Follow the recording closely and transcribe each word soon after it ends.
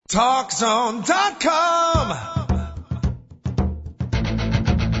TalkZone.com.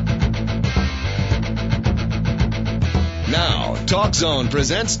 Now, Talk Zone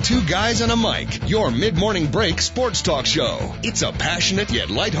presents Two Guys and a Mic, your mid-morning break sports talk show. It's a passionate yet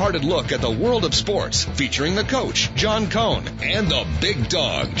lighthearted look at the world of sports, featuring the coach, John Cohn, and the big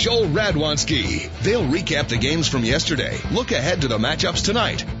dog, Joel Radwanski. They'll recap the games from yesterday, look ahead to the matchups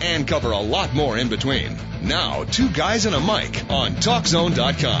tonight, and cover a lot more in between. Now, Two Guys and a Mic on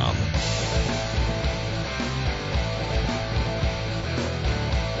TalkZone.com.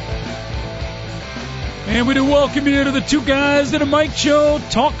 And we do welcome you to the Two Guys and a Mic Show,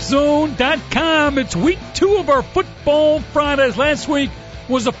 TalkZone.com. It's week 2 of our Football Fridays. Last week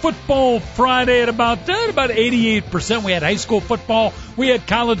was a Football Friday at about 88%. We had high school football, we had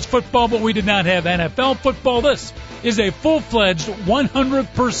college football, but we did not have NFL football. This is a full-fledged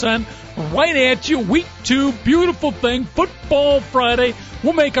 100% right at you, week 2, beautiful thing, Football Friday.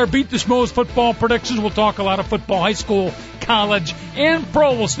 We'll make our Beat the Shmoes football predictions. We'll talk a lot of football, high school, college, and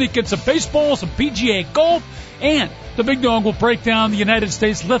pro. We'll sneak in some baseball, some PGA golf, and the big dog will break down the United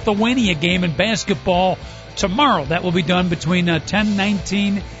States-Lithuania game in basketball tomorrow. That will be done between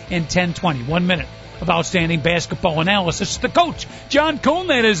 10:19 and 10:20. 1 minute of outstanding basketball analysis. The coach, John Cohn,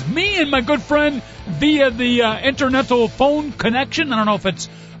 that is me, and my good friend via the internetal phone connection. I don't know if it's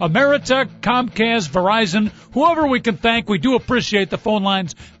Ameritech, Comcast, Verizon, whoever we can thank. We do appreciate the phone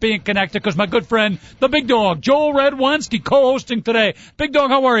lines being connected because my good friend, the big dog, Joel Radwanski, co-hosting today. Big dog,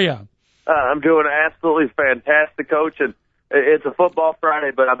 how are you? I'm doing absolutely fantastic, Coach. And it's a Football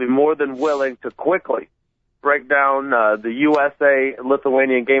Friday, but I'll be more than willing to quickly break down the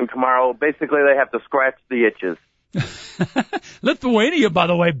USA-Lithuanian game tomorrow. Basically, they have to scratch the itches. Lithuania, by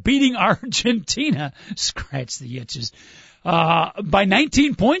the way, beating Argentina. Scratch the itches. By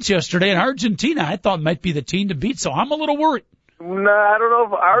 19 points yesterday, and Argentina I thought might be the team to beat, so I'm a little worried. No, I don't know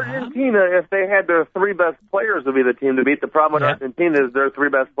if Argentina, if they had their 3 best players, would be the team to beat. The problem with Argentina is their 3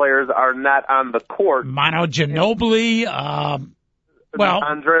 best players are not on the court. Manu Ginobili,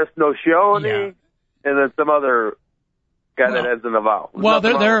 Andres Nocioni, and then some other guy that has an avowal. Well,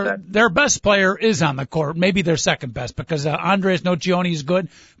 their best player is on the court, maybe their second best, because Andres Nocioni is good,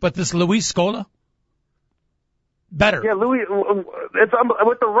 but this Luis Scola, better. Yeah, Louis. It's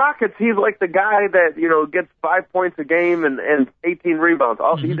with the Rockets. He's like the guy that gets 5 points a game and 18 rebounds.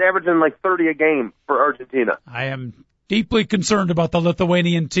 He's averaging like 30 a game for Argentina. I am deeply concerned about the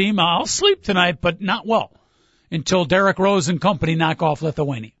Lithuanian team. I'll sleep tonight, but not well until Derrick Rose and company knock off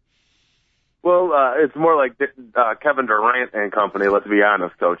Lithuania. Well, it's more like Kevin Durant and company. Let's be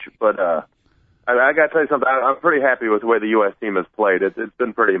honest, Coach. But I got to tell you something. I'm pretty happy with the way the U.S. team has played. It's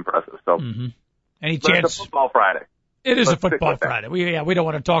been pretty impressive. So. Mm-hmm. Any chance? It's a Football Friday. It is a Football Friday. We don't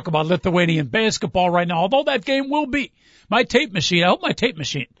want to talk about Lithuanian basketball right now, although that game will be. My tape machine, I hope my tape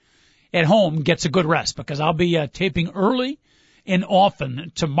machine at home gets a good rest because I'll be taping early and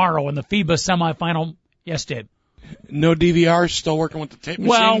often tomorrow in the FIBA semifinal. Yes, Dave. No DVR, still working with the tape machine?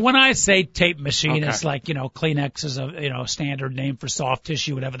 Well, when I say tape machine, it's like, Kleenex is a standard name for soft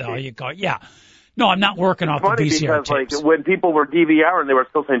tissue, whatever the hell you call it. Yeah. No, I'm not working off the VCR tapes. Like, when people were DVR and they were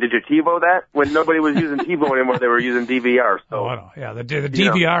still saying, did you TiVo that? When nobody was using TiVo anymore, they were using DVR. So, the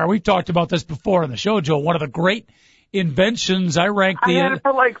DVR, we've talked about this before on the show, Joe. One of the great inventions, I had it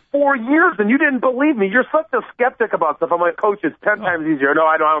for like 4 years, and you didn't believe me. You're such a skeptic about stuff. I'm like, Coach, it's 10 times easier. No,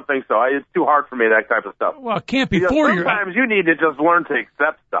 I don't think so. It's too hard for me, that type of stuff. Well, it can't be 4 years. Sometimes you need to just learn to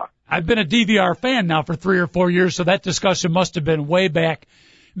accept stuff. I've been a DVR fan now for 3 or 4 years, so that discussion must have been way back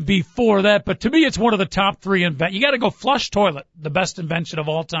before that. But to me, it's one of the top 3 inventions. You got to go flush toilet, the best invention of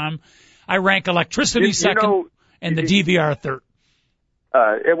all time. I rank electricity second and the DVR third.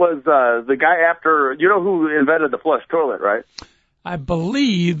 It was the guy after, who invented the flush toilet, right? I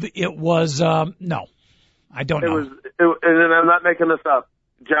believe it was, no, I don't know. And then I'm not making this up,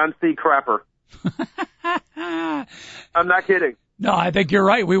 John C. Crapper. I'm not kidding. No, I think you're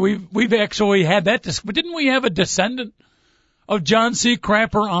right. We've actually had that. Didn't we have a descendant of John C.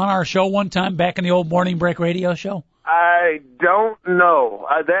 Crapper on our show one time back in the old morning break radio show? I don't know.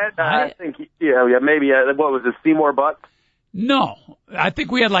 I think, maybe, what was it, Seymour Butts? No, I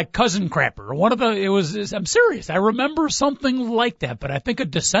think we had like Cousin Crapper. I'm serious. I remember something like that, but I think a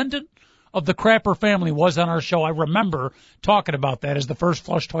descendant of the Crapper family was on our show. I remember talking about that as the first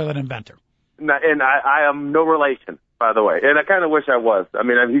flush toilet inventor. And I am no relation, by the way. And I kind of wish I was. I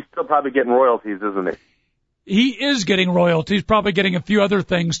mean, he's still probably getting royalties, isn't he? He is getting royalties, probably getting a few other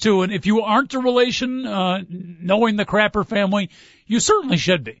things too. And if you aren't a relation, knowing the Crapper family, you certainly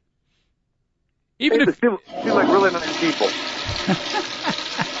should be. Even if seem like really nice people.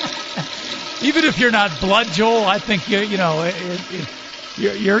 Even if you're not blood, Joel, I think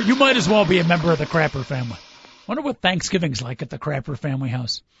You might as well be a member of the Crapper family. Wonder what Thanksgiving's like at the Crapper family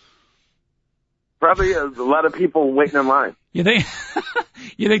house. Probably a lot of people waiting in line. You think?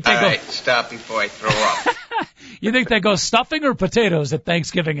 You think they All go? right, stop before I throw up. You think they go stuffing or potatoes at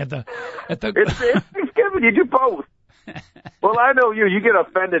Thanksgiving at the? It's Thanksgiving. You do both. Well, I know you. You get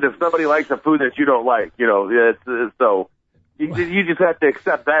offended if somebody likes a food that you don't like. You know, so you just have to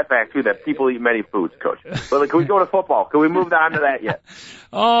accept that fact too. That people eat many foods, Coach. But can we go to football? Can we move on to that yet?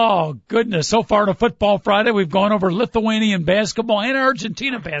 Oh goodness! So far to Football Friday, we've gone over Lithuanian basketball and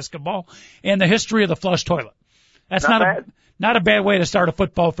Argentina basketball and the history of the flush toilet. That's not a bad way to start a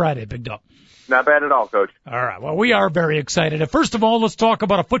Football Friday, Big Dog. Not bad at all, Coach. All right. Well, we are very excited. First of all, let's talk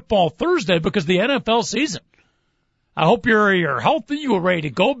about a Football Thursday because the NFL season. I hope you're healthy. You were ready to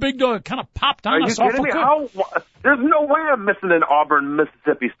go, Big Dog. It kind of popped on us. Are you kidding me? There's no way I'm missing an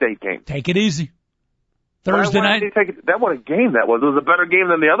Auburn-Mississippi State game. Take it easy. Thursday night. That what a game that was. It was a better game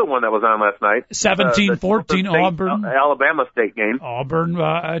than the other one that was on last night. 17-14 Auburn. Alabama State game. Auburn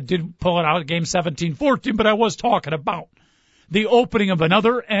did pull it out, game 17-14, but I was talking about the opening of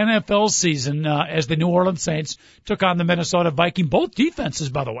another NFL season as the New Orleans Saints took on the Minnesota Vikings. Both defenses,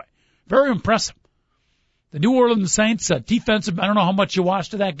 by the way. Very impressive. The New Orleans Saints, defensive, I don't know how much you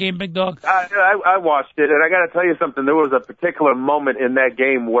watched of that game, Big Dog. I watched it, and I got to tell you something. There was a particular moment in that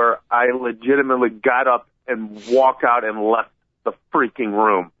game where I legitimately got up and walked out and left the freaking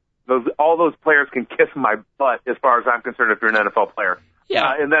room. All those players can kiss my butt as far as I'm concerned if you're an NFL player.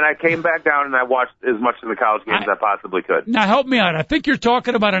 Yeah. And then I came back down and I watched as much of the college games as I possibly could. Now, help me out. I think you're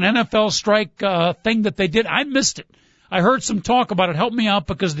talking about an NFL strike thing that they did. I missed it. I heard some talk about it. Help me out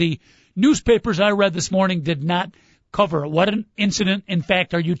because the newspapers I read this morning did not cover it. What an incident, in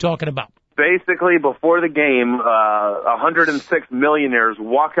fact, are you talking about? Basically, before the game, 106 millionaires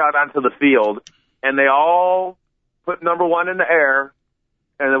walked out onto the field, and they all put number one in the air,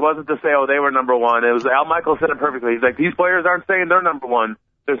 and it wasn't to say, oh, they were number one. It was Al Michaels said it perfectly. He's like, these players aren't saying they're number one.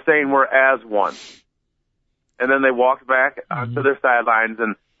 They're saying we're as one. And then they walked back onto their sidelines,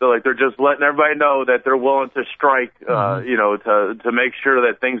 and they're just letting everybody know that they're willing to strike, to make sure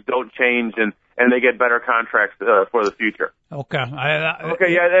that things don't change and they get better contracts for the future. Okay. As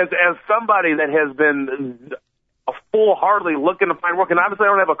somebody that has been full-heartedly looking to find work, and obviously I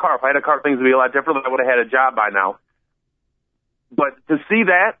don't have a car. If I had a car, things would be a lot different. I would have had a job by now. But to see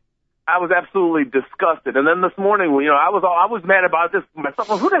that, I was absolutely disgusted. And then this morning, I was mad about this myself.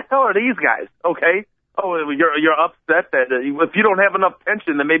 Well, who the hell are these guys? Okay. Oh, you're upset that if you don't have enough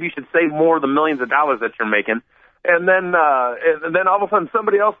pension, then maybe you should save more of the millions of dollars that you're making. And then all of a sudden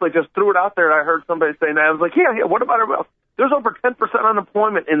somebody else just threw it out there. And I heard somebody saying that. I was like, yeah. What about everybody else? There's over 10%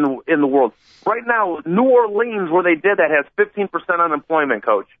 unemployment in the world right now. New Orleans, where they did that, has 15% unemployment,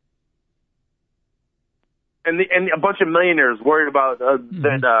 Coach. And a bunch of millionaires worried about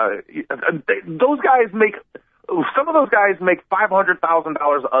that. Those guys some of those guys make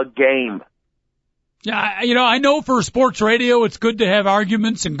 $500,000 a game. Yeah, I know for sports radio it's good to have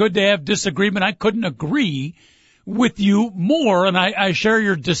arguments and good to have disagreement. I couldn't agree with you more, and I share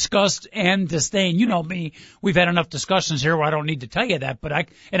your disgust and disdain. You know me. We've had enough discussions here where I don't need to tell you that, but I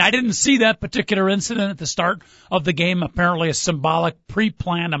didn't see that particular incident at the start of the game. Apparently a symbolic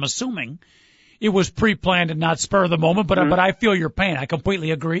pre-planned, I'm assuming. It was pre-planned and not spur of the moment, but I feel your pain. I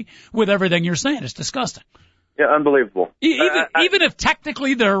completely agree with everything you're saying. It's disgusting. Yeah, unbelievable. Even if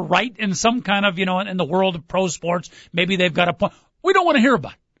technically they're right in some kind of, in the world of pro sports, maybe they've got a point. We don't want to hear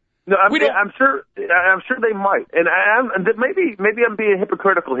about it. No, I'm sure they might. And maybe I'm being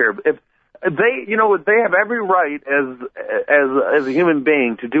hypocritical here. If they have every right as a human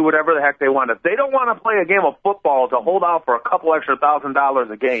being to do whatever the heck they want. If they don't want to play a game of football to hold out for a couple extra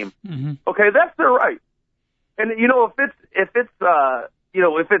 $1,000 a game, okay, that's their right. And if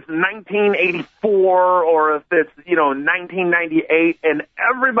it's 1984 or if it's 1998 and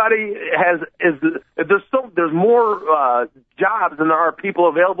everybody there's more jobs than there are people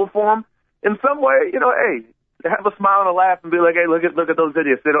available for them, in some way, hey, have a smile and a laugh and be like, hey, look at those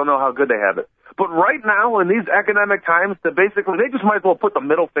idiots. They don't know how good they have it. But right now, in these economic times, they just might as well put the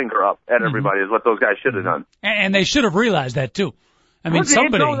middle finger up at everybody is what those guys should have done. And they should have realized that too. I mean, they're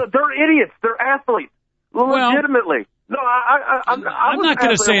idiots. They're athletes. Legitimately. No, I'm not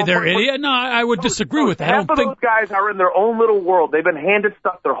going to say they're idiots. No, I would disagree with that. Half of those guys are in their own little world. They've been handed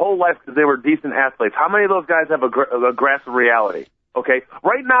stuff their whole life because they were decent athletes. How many of those guys have a grasp of reality? Okay,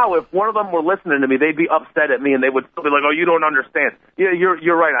 right now, if one of them were listening to me, they'd be upset at me, and they would still be like, "Oh, you don't understand." Yeah,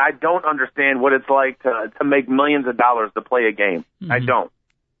 you're right. I don't understand what it's like to make millions of dollars to play a game. I don't.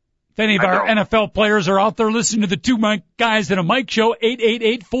 If any of our NFL players are out there listening to the Two Guys in a Mic show,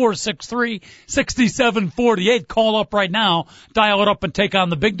 888-463-6748. Call up right now, dial it up, and take on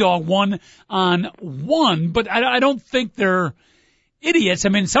the big dog 1-on-1. But I don't think they're idiots. I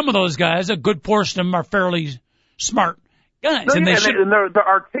mean, some of those guys, a good portion of them are fairly smart guys. No, and they're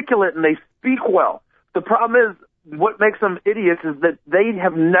articulate and they speak well. The problem is, what makes them idiots is that they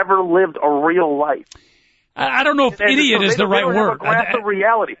have never lived a real life. I don't know if idiot is the right word. They don't have a grasp of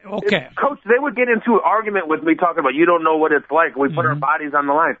reality. Okay. Coach, they would get into an argument with me talking about, you don't know what it's like. We put our bodies on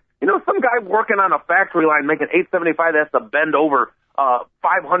the line. You know, some guy working on a factory line making $875 has to bend over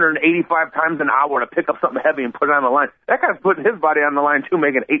 585 times an hour to pick up something heavy and put it on the line. That guy's putting his body on the line, too,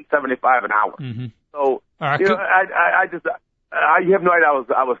 making $875 an hour. So, you know, you have no idea.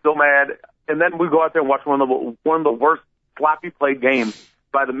 I was so mad. And then we go out there and watch one of the worst sloppy played games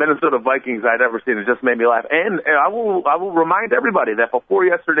by the Minnesota Vikings I'd ever seen. It just made me laugh. And I will remind everybody that before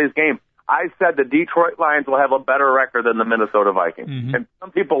yesterday's game, I said the Detroit Lions will have a better record than the Minnesota Vikings. And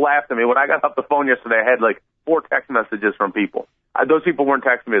some people laughed at me. When I got off the phone yesterday, I had like 4 text messages from people. Those people weren't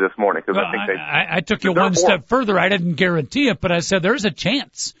texting me this morning because I think I took you one step further. I didn't guarantee it, but I said there's a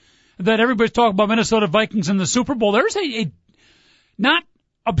chance that everybody's talking about Minnesota Vikings in the Super Bowl. There's a not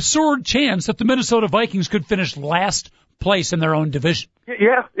absurd chance that the Minnesota Vikings could finish last place in their own division.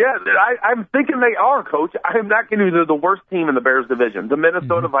 Yeah. I'm thinking they are, Coach. I'm not kidding you. They're the worst team in the Bears division, the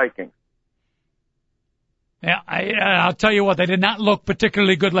Minnesota Vikings. Yeah, I'll tell you what, they did not look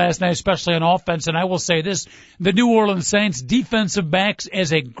particularly good last night, especially on offense. And I will say this, the New Orleans Saints defensive backs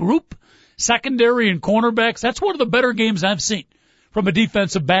as a group, secondary and cornerbacks, that's one of the better games I've seen from a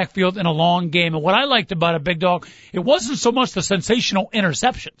defensive backfield in a long game. And what I liked about it, Big Dog, it wasn't so much the sensational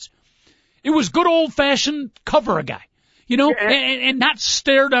interceptions. It was good old-fashioned cover a guy. You know, and not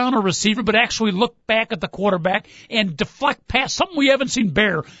stare down a receiver, but actually look back at the quarterback and deflect past something we haven't seen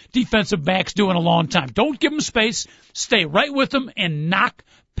Bear defensive backs do in a long time. Don't give them space. Stay right with them and knock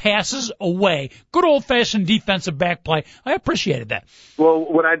passes away. Good old-fashioned defensive back play. I appreciated that. Well,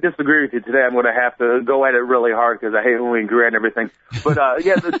 when I disagree with you today, I'm going to have to go at it really hard because I hate when we agree on everything. But,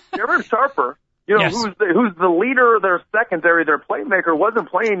 Jared Sharper, you know, who's the leader of their secondary, their playmaker, wasn't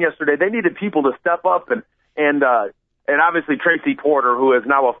playing yesterday. They needed people to step up and obviously Tracy Porter, who is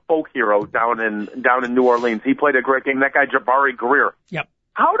now a folk hero down in New Orleans. He played a great game. That guy, Jabari Greer. Yep.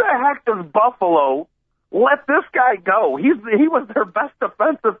 How the heck does Buffalo let this guy go? He was their best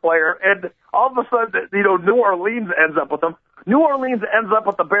defensive player, and all of a sudden, you know, New Orleans ends up with him. New Orleans ends up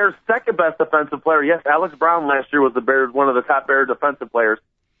with the Bears' second best defensive player. Yes, Alex Brown last year was the Bears' one of the top Bears defensive players.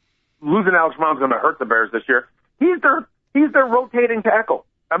 Losing Alex Brown's going to hurt the Bears this year. He's their rotating tackle.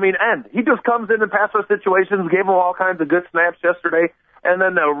 I mean, and he just comes in pass rush situations, gave them all kinds of good snaps yesterday. And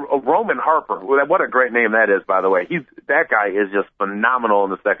then Roman Harper, what a great name that is, by the way. That guy is just phenomenal in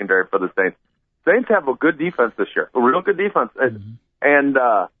the secondary for the Saints. Saints have a good defense this year, a real good defense. And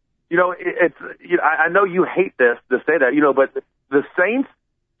you know, I know you hate this to say that, you know, but the Saints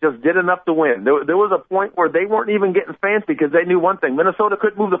just did enough to win. There was a point where they weren't even getting fancy because they knew one thing: Minnesota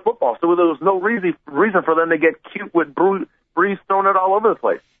couldn't move the football, so there was no reason for them to get cute with Breeze throwing it all over the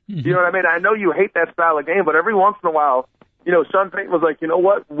place. You know what I mean? I know you hate that style of game, but every once in a while, you know, Sean Payton was like, you know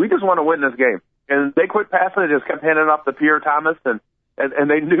what? We just want to win this game. And they quit passing and just kept handing off to Pierre Thomas, and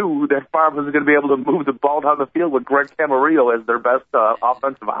they knew that Favre was going to be able to move the ball down the field with Greg Camarillo as their best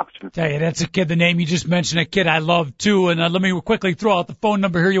offensive option. Tell you, that's a kid, the name you just mentioned, a kid I love too. And let me quickly throw out the phone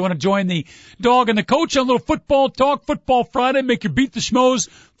number here. You want to join the dog and the coach on a little football talk, Football Friday, make your Beat the Shmoes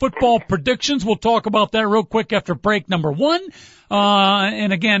football predictions. We'll talk about that real quick after break number 1.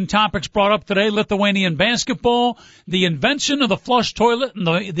 And again, topics brought up today: Lithuanian basketball, the invention of the flush toilet, and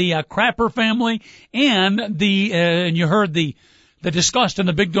the Crapper family, and and you heard the disgust in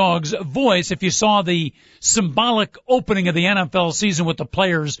the big dog's voice if you saw the symbolic opening of the NFL season with the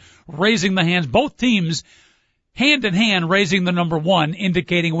players raising the hands, both teams hand in hand raising the number 1,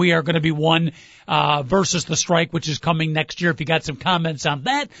 indicating we are going to be one versus the strike, which is coming next year. If you got some comments on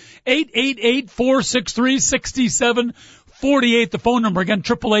that, 888-463-6748, the phone number again,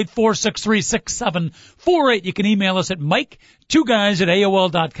 888-463-6748. You can email us at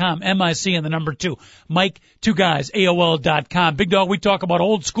Mike2Guys@AOL.com, M-I-C and the number 2, Mike2Guys@AOL.com. Big Dog, we talk about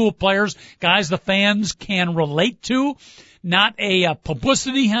old school players, guys the fans can relate to. Not a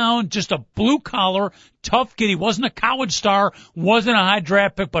publicity hound, just a blue-collar, tough kid. He wasn't a college star, wasn't a high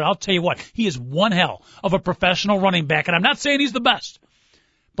draft pick, but I'll tell you what, he is one hell of a professional running back. And I'm not saying he's the best,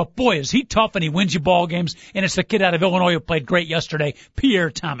 but boy, is he tough, and he wins you ball games. And it's the kid out of Illinois who played great yesterday,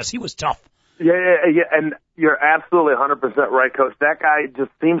 Pierre Thomas. He was tough. Yeah, and you're absolutely 100% right, Coach. That guy just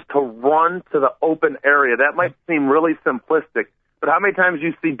seems to run to the open area. That might seem really simplistic, but how many times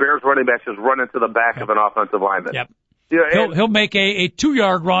you see Bears running backs just run into the back of an offensive lineman? Yep. Yeah, He'll make a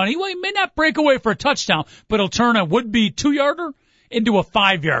 2-yard run. He may not break away for a touchdown, but he'll turn a would-be 2-yarder into a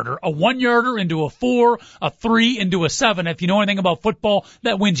 5-yarder, a 1-yarder into a 4, a 3 into a 7. If you know anything about football,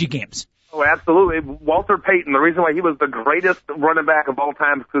 that wins you games. Oh, absolutely. Walter Payton, the reason why he was the greatest running back of all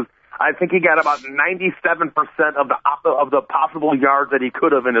time is because I think he got about 97% of the possible yards that he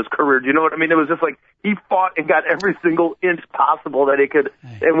could have in his career. Do you know what I mean? It was just like he fought and got every single inch possible that he could.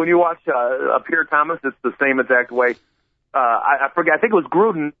 And when you watch Pierre Thomas, it's the same exact way. I forget. I think it was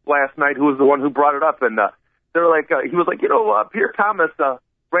Gruden last night who was the one who brought it up, and they were like, he was like, Pierre Thomas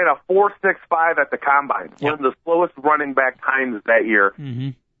ran a 4.65 at the combine, one of the slowest running back times that year. Mm-hmm.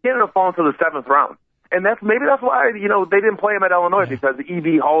 He ended up falling to the 7th round. And that's why, they didn't play him at Illinois because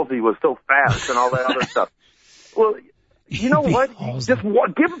E.B. Halsey was so fast and all that other stuff. Well, you know what? Just give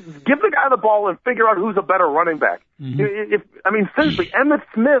the guy the ball and figure out who's a better running back. Mm-hmm. Seriously, Emmitt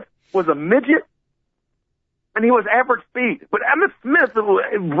Smith was a midget and he was average speed. But Emmitt Smith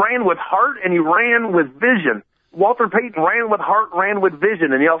ran with heart and he ran with vision. Walter Payton ran with heart, ran with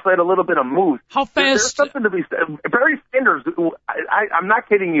vision, and he also had a little bit of moves. How fast? There's something to be said. Barry Sanders, I'm not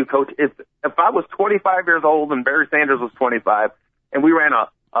kidding you, Coach. If I was 25 years old and Barry Sanders was 25, and we ran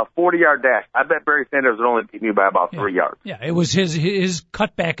a 40-yard dash, I bet Barry Sanders would only beat me by about 3 yards. Yeah, it was his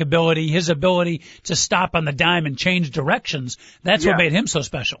cutback ability, his ability to stop on the dime and change directions. That's what made him so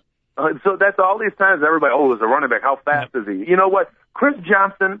special. So that's all these times everybody, is a running back. How fast is he? You know what? Chris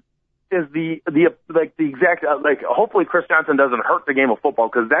Johnson is the exact, hopefully Chris Johnson doesn't hurt the game of football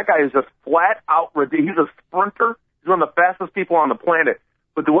because that guy is just flat out ridiculous. He's a sprinter. He's one of the fastest people on the planet.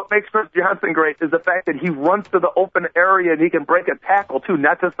 But what makes Chris Johnson great is the fact that he runs to the open area and he can break a tackle too,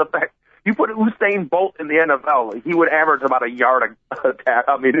 not just the fact. You put Usain Bolt in the NFL, he would average about a yard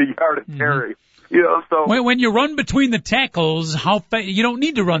a carry. So when you run between the tackles, you don't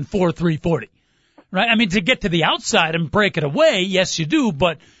need to run 4.340, right? I mean, to get to the outside and break it away, yes, you do,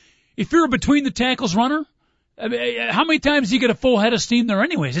 but if you're a between the tackles runner, how many times do you get a full head of steam there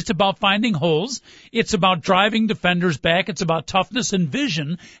anyways? It's about finding holes. It's about driving defenders back. It's about toughness and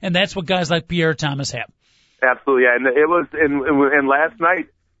vision, and that's what guys like Pierre Thomas have. Absolutely, yeah. And it was, and last night,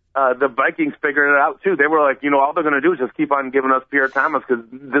 the Vikings figured it out too. They were like, all they're going to do is just keep on giving us Pierre Thomas because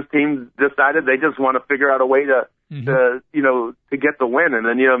this team decided they just want to figure out a way to get the win, and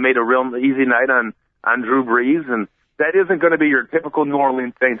then made a real easy night on Drew Brees, and that isn't going to be your typical New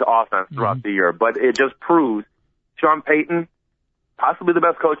Orleans Saints offense throughout the year, but it just proves Sean Payton, possibly the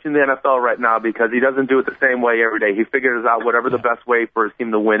best coach in the NFL right now because he doesn't do it the same way every day. He figures out whatever the best way for his team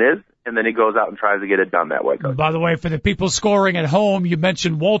to win is, and then he goes out and tries to get it done that way, Coach. By the way, for the people scoring at home, you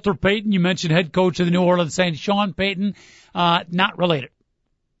mentioned Walter Payton, you mentioned head coach of the New Orleans Saints, Sean Payton, not related.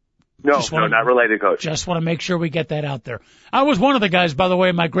 No, not related, Coach. Just want to make sure we get that out there. I was one of the guys, by the way,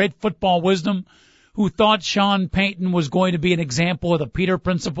 in my great football wisdom, who thought Sean Payton was going to be an example of the Peter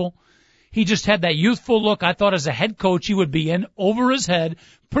principle. He just had that youthful look. I thought as a head coach he would be in over his head.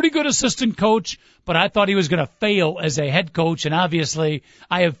 Pretty good assistant coach, but I thought he was going to fail as a head coach, and obviously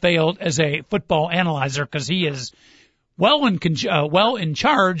I have failed as a football analyzer because he is well in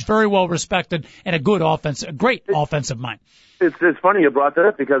charge, very well respected, and a great offensive mind. It's funny you brought that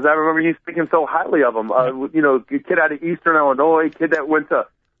up because I remember you speaking so highly of him. Kid out of Eastern Illinois, kid that went to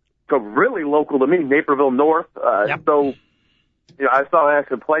really local to me, Naperville North. So, I saw him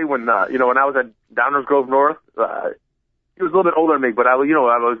actually play when I was at Downers Grove North. He was a little bit older than me, but I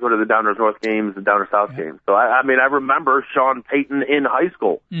always go to the Downers North games, the Downers South games. So I remember Sean Payton in high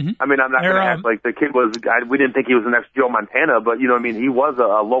school. Mm-hmm. I'm not going to act like the kid was. We didn't think he was the next Joe Montana, but he was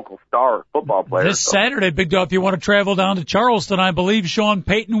a local star football player. This Saturday, Big Dog, if you want to travel down to Charleston, I believe Sean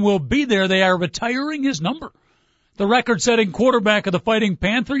Payton will be there. They are retiring his number. The record-setting quarterback of the Fighting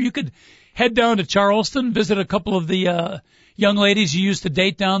Panther. You could head down to Charleston, visit a couple of the young ladies you used to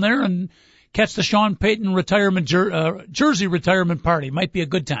date down there, and catch the Sean Payton retirement jersey retirement party. Might be a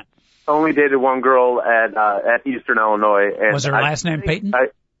good time. Only dated one girl at Eastern Illinois. And was her last name Payton?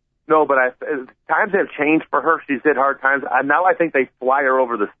 No, but times have changed for her. She's hit hard times. Now I think they fly her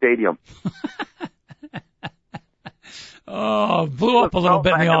over the stadium. Oh, blew up a little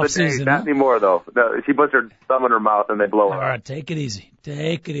bit in the off season. Not anymore, though. No, she puts her thumb in her mouth and they blow her. All right, take it easy.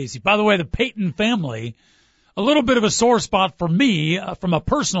 Take it easy. By the way, the Payton family, a little bit of a sore spot for me from a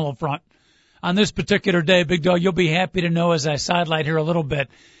personal front on this particular day. Big Dog, you'll be happy to know as I sidelight here a little bit.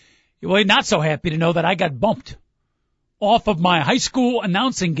 Well, not so happy to know that I got bumped off of my high school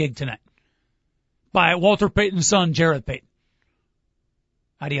announcing gig tonight by Walter Payton's son, Jared Payton.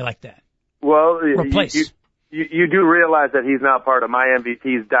 How do you like that? Well, replace. You do realize that he's now part of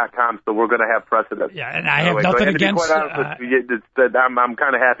MyMVPs.com, so we're going to have precedent. Yeah, and I have nothing against. I'm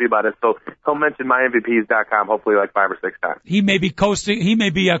kind of happy about it. So he'll mention MyMVPs.com hopefully like 5 or 6 times. He may be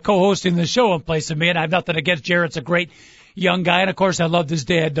co-hosting the show in place of me, and I have nothing against Jarrett's a great young guy, and of course I loved his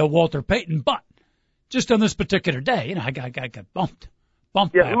dad, Walter Payton. But just on this particular day, I got bumped.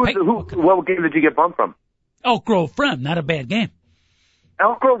 Yeah, what game did you get bumped from? Elk Grove Frem, not a bad game.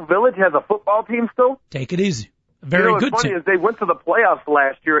 Elk Grove Village has a football team still? Take it easy. Very good what's funny team. is they went to the playoffs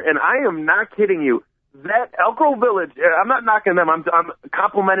last year, and I am not kidding you. That Elk Grove Village, I'm not knocking them. I'm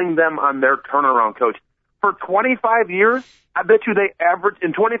complimenting them on their turnaround coach. For 25 years, I bet you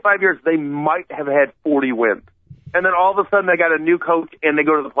in 25 years, they might have had 40 wins. And then all of a sudden they got a new coach and they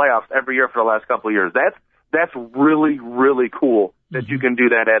go to the playoffs every year for the last couple of years. That's really, really cool that you can do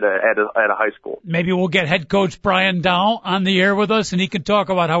that at a high school. Maybe we'll get head coach Brian Dow on the air with us, and he can talk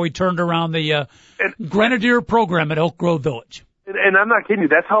about how he turned around the Grenadier program at Elk Grove Village. And I'm not kidding you.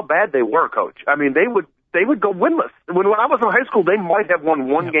 That's how bad they were, Coach. I mean, they would go winless. When I was in high school, they might have won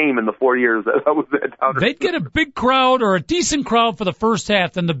one game in the 4 years that I was at Towner. They'd get a big crowd or a decent crowd for the first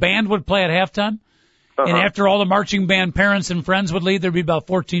half, then the band would play at halftime. And after all the marching band parents and friends would leave, there'd be about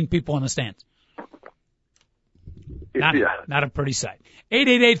 14 people in the stands. Not a pretty sight.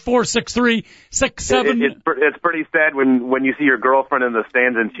 888-463-67. It's pretty sad when you see your girlfriend in the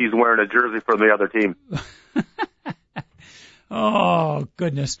stands and she's wearing a jersey from the other team. Oh,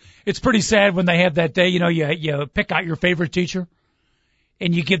 goodness. It's pretty sad when they have that day, you pick out your favorite teacher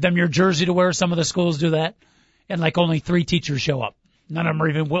and you give them your jersey to wear. Some of the schools do that. And only 3 teachers show up. None of them are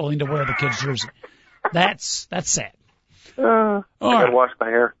even willing to wear the kid's jersey. That's sad. I gotta wash my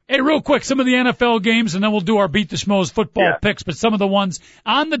hair. Hey, real quick, some of the NFL games, and then we'll do our Beat the Shmoes football picks, but some of the ones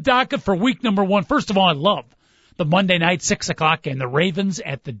on the docket for week number 1. First of all, I love the Monday night 6 o'clock game, the Ravens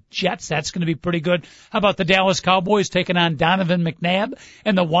at the Jets. That's going to be pretty good. How about the Dallas Cowboys taking on Donovan McNabb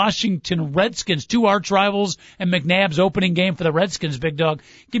and the Washington Redskins, 2 arch rivals, and McNabb's opening game for the Redskins, big dog.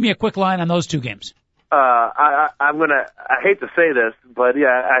 Give me a quick line on those 2 games. I hate to say this, but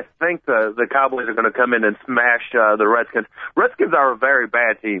I think the Cowboys are gonna come in and smash the Redskins. Redskins are a very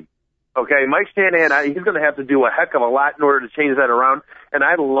bad team. Okay, Mike Shanahan, he's gonna have to do a heck of a lot in order to change that around. And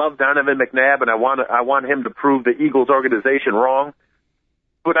I love Donovan McNabb, and I want him to prove the Eagles organization wrong.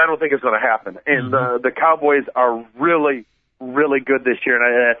 But I don't think it's gonna happen. And the Cowboys are really, really good this year,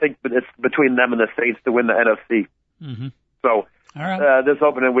 and I think it's between them and the Saints to win the NFC. Mm-hmm. So. All right. This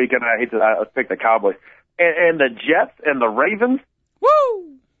opening weekend, I hate to pick the Cowboys. And the Jets and the Ravens.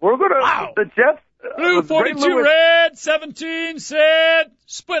 Woo! We're going to, the Jets. Blue 42 red, 17 set,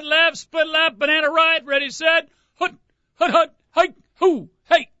 split left, banana right, ready, set, hut, hoo,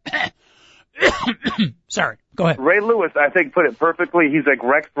 hey. Sorry, go ahead. Ray Lewis, I think, put it perfectly. He's like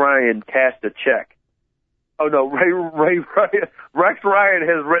Rex Ryan cashed a check. Oh, no, Rex Ryan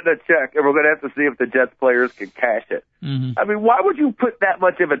has written a check, and we're going to have to see if the Jets players can cash it. Mm-hmm. I mean, why would you put that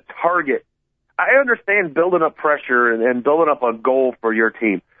much of a target? I understand building up pressure and building up a goal for your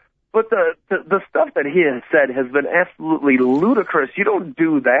team, but the stuff that he has said has been absolutely ludicrous. You don't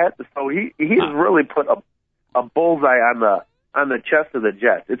do that, so he has really put a bullseye on the chest of the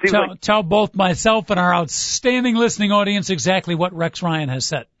Jets. It seems tell both myself and our outstanding listening audience exactly what Rex Ryan has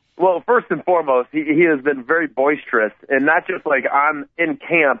said. Well, first and foremost, he has been very boisterous, and not just in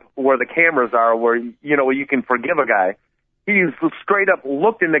camp where the cameras are, where you can forgive a guy. He's straight up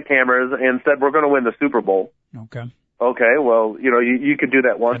looked in the cameras and said, "We're going to win the Super Bowl." Okay, well, you could do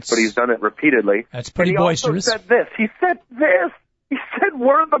that once, but he's done it repeatedly. That's pretty boisterous. He said this. He said,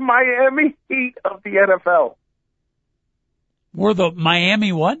 "We're the Miami Heat of the NFL." We're the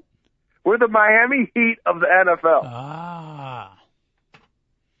Miami what? We're the Miami Heat of the NFL. Ah.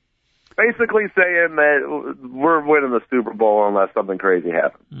 Basically saying that we're winning the Super Bowl unless something crazy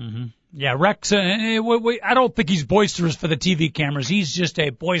happens. Mm-hmm. Yeah, Rex, I don't think he's boisterous for the TV cameras. He's just a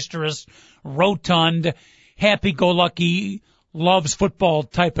boisterous, rotund, happy-go-lucky, loves football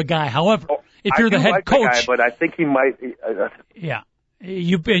type of guy. However, if you're the head coach... The guy, but I think he might... Yeah.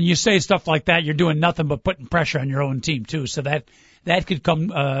 You say stuff like that, you're doing nothing but putting pressure on your own team, too. So that could come,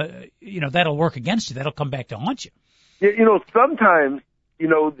 that'll work against you. That'll come back to haunt you. Sometimes...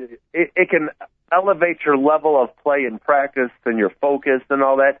 it can elevate your level of play and practice and your focus and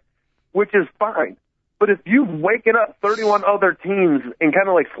all that, which is fine. But if you've waken up 31 other teams and kind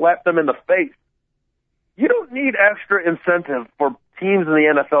of slap them in the face, you don't need extra incentive for teams in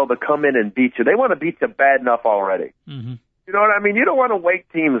the NFL to come in and beat you. They want to beat you bad enough already. Mm-hmm. You know what I mean? You don't want to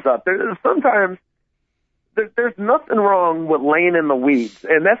wake teams up. Sometimes there's nothing wrong with laying in the weeds,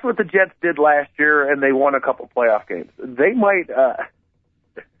 and that's what the Jets did last year, and they won a couple playoff games. They might...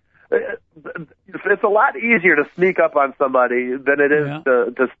 it's a lot easier to sneak up on somebody than it is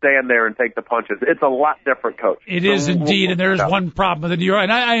to stand there and take the punches. It's a lot different, Coach. It is indeed, and there is one problem with the New York.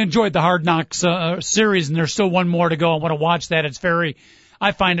 And I enjoyed the Hard Knocks series, and there's still one more to go. I want to watch that.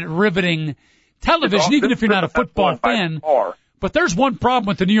 I find it riveting television, even if you're not a football fan. But there's one problem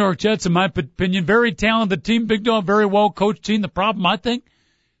with the New York Jets, in my opinion. Very talented team, Big Dog, very well coached team. The problem, I think,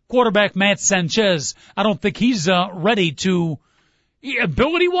 quarterback Matt Sanchez. I don't think he's ready to.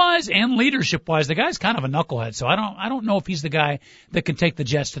 Ability-wise and leadership-wise, the guy's kind of a knucklehead, so I don't know if he's the guy that can take the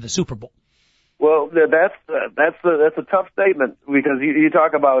Jets to the Super Bowl. Well, that's a tough statement because you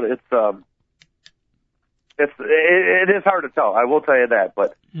talk about it is hard to tell. I will tell you that,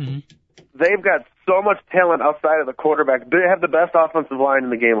 but they've got so much talent outside of the quarterback. They have the best offensive line in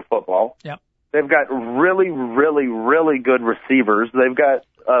the game of football. Yep. They've got really, really, really good receivers. They've got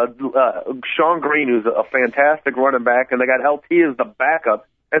Sean Green, who's a fantastic running back, and they got LT as the backup,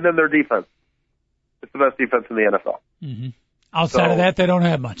 and then their defense. It's the best defense in the NFL. Mm-hmm. Outside of that, they don't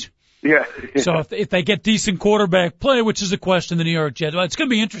have much. Yeah. So if they get decent quarterback play, which is a question, the New York Jets, well, it's going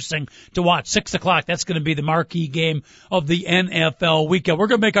to be interesting to watch. 6 o'clock, that's going to be the marquee game of the NFL weekend. We're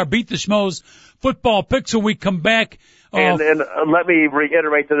going to make our Beat the Shmoes football picks when we come back. And let me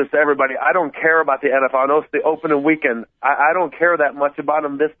reiterate to everybody, I don't care about the NFL. I know it's the opening weekend. I don't care that much about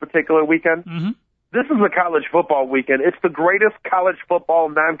them this particular weekend. Mm-hmm. This is the college football weekend. It's the greatest college football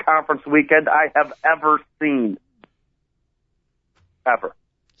non-conference weekend I have ever seen. Ever.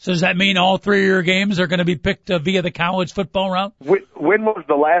 So does that mean all three of your games are going to be picked via the college football route? When was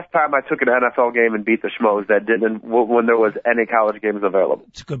the last time I took an NFL game and beat the Shmoes that didn't, when there was any college games available?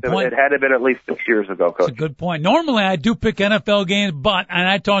 It's a good point. It had to have been at least 6 years ago, Coach. It's a good point. Normally I do pick NFL games, and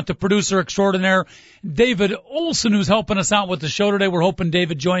I talked to producer extraordinaire David Olson, who's helping us out with the show today. We're hoping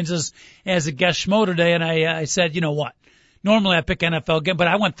David joins us as a guest Shmo today, and I said, you know what? Normally I pick NFL games, but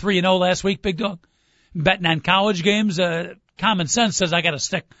I went 3-0 last week, Big Dog. Betting on college games, common sense says I got to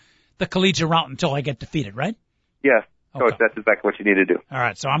stick the collegiate route until I get defeated, right? Yes, Coach, okay. That's exactly what you need to do. All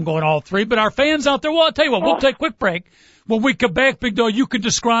right, so I'm going all three. But our fans out there, well, I'll tell you what, we'll take a quick break. When we come back, Big Dog, you can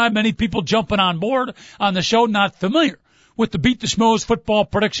describe many people jumping on board on the show not familiar with the Beat the Shmoes football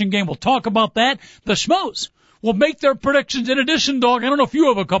prediction game. We'll talk about that. The Shmoes will make their predictions. In addition, Dog, I don't know if you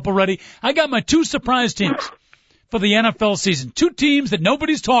have a couple ready. I got my 2 surprise teams for the NFL season. 2 teams that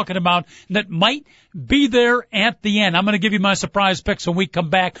nobody's talking about that might be there at the end. I'm going to give you my surprise picks when we come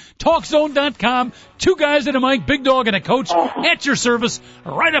back. TalkZone.com, 2 guys and a mic, Big Dog and a coach at your service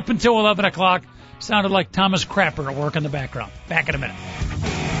right up until 11 o'clock. Sounded like Thomas Crapper at work in the background. Back in a minute.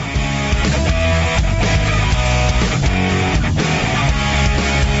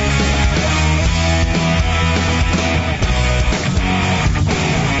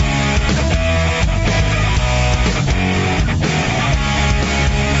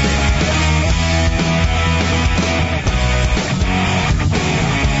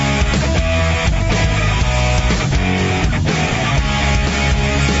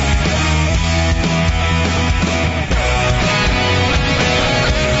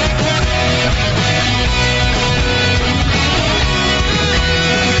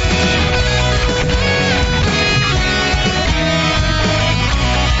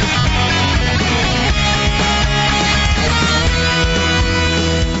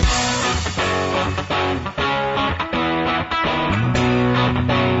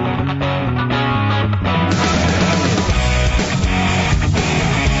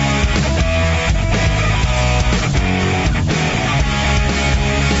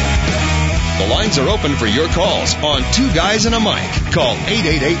 Are open for your calls on 2 Guys and a Mic. Call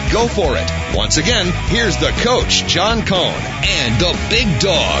 888-GO-FOR-IT. Once again, here's the coach, John Cohn, and the big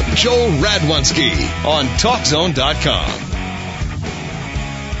dog, Joe Radwanski, on TalkZone.com.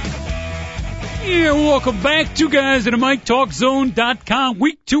 Yeah, welcome back. 2 Guys and a Mic, TalkZone.com.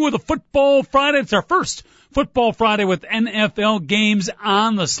 Week 2 of the Football Friday. It's our first Football Friday with NFL games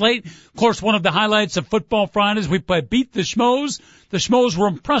on the slate. Of course, one of the highlights of Football Fridays, we play Beat the Shmoes. The Shmoes were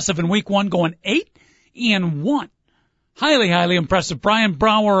impressive in week 1, going 8-1. Highly, highly impressive. Brian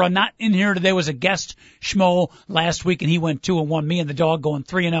Brower, not in here today, was a guest Shmo last week, and he went 2-1. Me and the dog going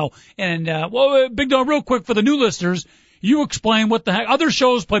 3-0. And, well, Big Dog, real quick for the new listeners, you explain what the heck. Other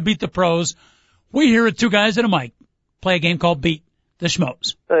shows play Beat the Pros. We here at 2 Guys and a Mic play a game called Beat the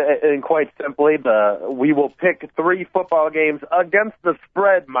Shmoes. And quite simply, we will pick 3 football games against the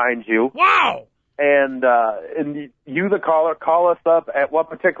spread, mind you. Wow! And you, the caller, call us up at what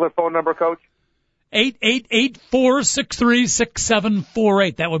particular phone number, Coach?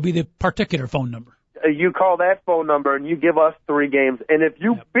 888-463-6748. That would be the particular phone number. You call that phone number and you give us 3 games. And if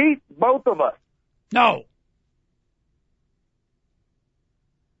you beat both of us. No.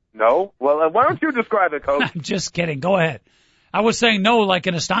 No? Well, why don't you describe it, Coach? I'm just kidding. Go ahead. I was saying no like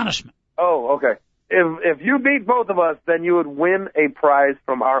in astonishment. Oh, okay. If you beat both of us, then you would win a prize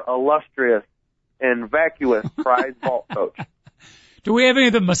from our illustrious and vacuous prize vault coach. Do we have any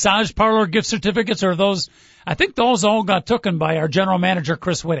of the massage parlor gift certificates, or those? I think those all got taken by our general manager,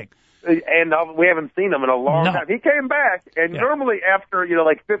 Chris Whitting. And we haven't seen him in a long time. He came back, and normally after,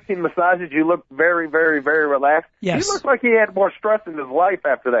 like 15 massages, you look very, very, very relaxed. Yes. He looked like he had more stress in his life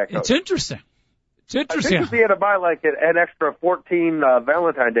after that, Coach. It's interesting. I think he had to buy like an extra 14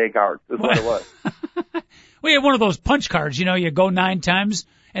 Valentine's Day cards is what it was. We have one of those punch cards. You go 9 times,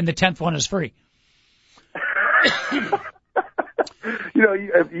 and the 10th one is free.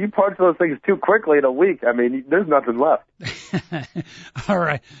 If you punch those things too quickly in a week, I mean, there's nothing left. All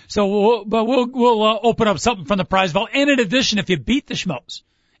right. So we'll open up something from the prize vault. And in addition, if you beat the Shmoes,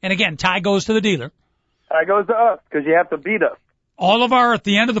 and again, tie goes to the dealer. Tie goes to us because you have to beat us. All of at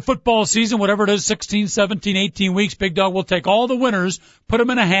the end of the football season, whatever it is, 16, 17, 18 weeks, Big Dog will take all the winners, put them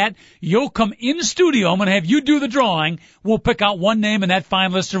in a hat. You'll come in studio. I'm going to have you do the drawing. We'll pick out one name, and that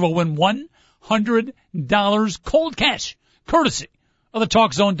finalister will win $100 cold cash, courtesy of the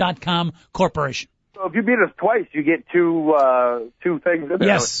TalkZone.com Corporation. So if you beat us twice, you get two things in there.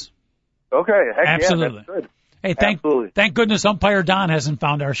 Yes. Okay. Heck absolutely. Yeah, that's good. Hey, thank goodness umpire Don hasn't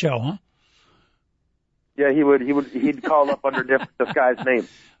found our show, huh? Yeah, he'd call up under this guy's name.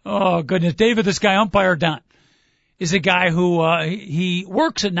 Oh, goodness. David, this guy, umpire Don, is a guy who, he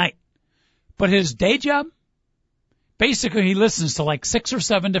works at night, but his day job, basically he listens to like 6 or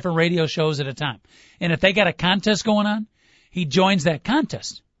 7 different radio shows at a time. And if they got a contest going on, he joins that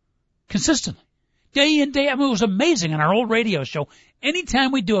contest consistently. Day in, day out. I mean, it was amazing on our old radio show.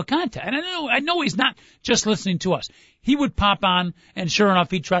 Anytime we do a contest, and I know he's not just listening to us. He would pop on, and sure enough,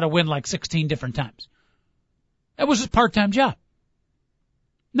 he'd try to win like 16 different times. That was his part-time job.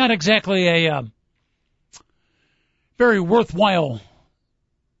 Not exactly a very worthwhile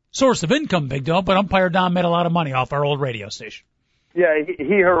source of income, Big Dog, but umpire Don made a lot of money off our old radio station. Yeah,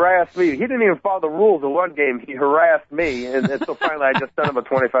 he harassed me. He didn't even follow the rules of one game. He harassed me, and so finally I just sent him a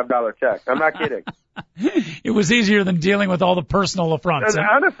 $25 check. I'm not kidding. It was easier than dealing with all the personal affronts. And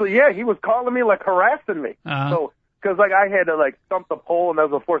honestly, yeah, he was calling me, like, harassing me. So, because, like, I had to, like, stump the pole, and that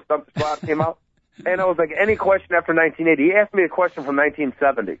was before Stump the Slot came out. And I was like, any question after 1980. He asked me a question from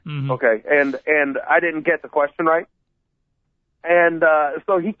 1970. Mm-hmm. Okay, and I didn't get the question right. And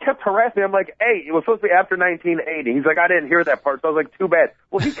so he kept harassing me. I'm like, hey, it was supposed to be after 1980. He's like, I didn't hear that part. So I was like, too bad.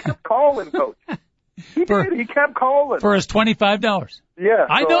 Well, he kept calling, Coach. He did. He kept calling. For his $25. Yeah.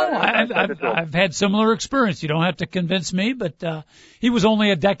 I know. I've had similar experience. You don't have to convince me, but he was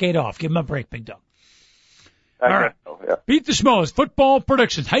only a decade off. Give him a break, Big Dog. All right. So, yeah. Beat the Shmoes. Football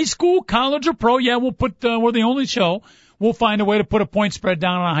predictions. High school, college, or pro. Yeah, we're the only show. We'll find a way to put a point spread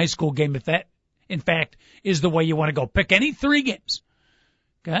down on a high school game if that, in fact, is the way you want to go. Pick any 3 games.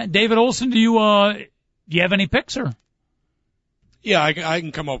 Okay. David Olson, do you have any picks, or? Yeah, I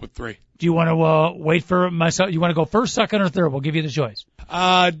can come up with 3. Do you want to wait for myself? You want to go first, second, or third? We'll give you the choice.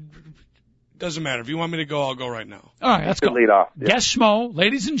 Doesn't matter. If you want me to go, I'll go right now. All right, let's go. Lead off. Yeah. Guess Schmo,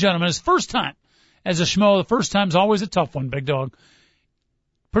 ladies and gentlemen, his first time as a Schmo. The first time's always a tough one, Big Dog.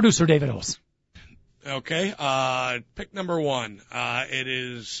 Producer David Olson. Okay. Pick number 1. It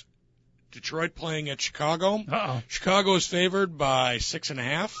is Detroit playing at Chicago. Uh-oh. Chicago is favored by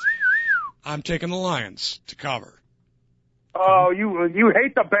 6.5. I'm taking the Lions to cover. Oh, you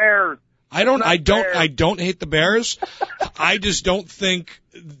hate the Bears. I don't hate the Bears. I just don't think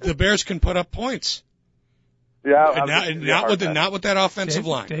the Bears can put up points. Yeah, not with that offensive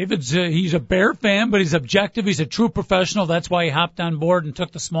line. David's he's a Bear fan, but he's objective. He's a true professional. That's why he hopped on board and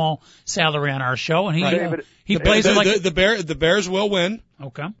took the small salary on our show. And he plays it like the Bears will win.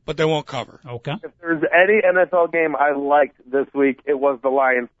 Okay, but they won't cover. Okay. If there's any NFL game I liked this week, it was the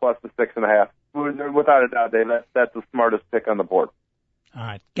Lions plus the 6.5. Without a doubt, Dave, that's the smartest pick on the board. All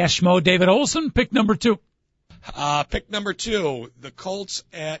right, guess Schmo, David Olson. Pick number 2. Pick number 2, the Colts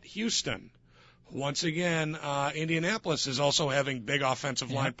at Houston. Once again, Indianapolis is also having big offensive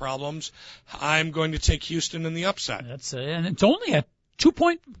line problems. I'm going to take Houston in the upset. And it's only a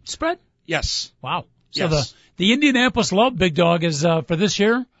 2-point spread? Yes. Wow. So yes. the Indianapolis love, Big Dog, is for this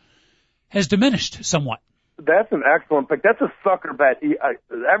year has diminished somewhat. That's an excellent pick. That's a sucker bet.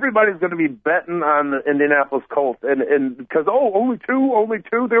 Everybody's going to be betting on the Indianapolis Colts, and because only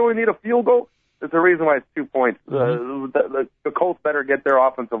two, they only need a field goal. There's a reason why it's 2 points. The Colts better get their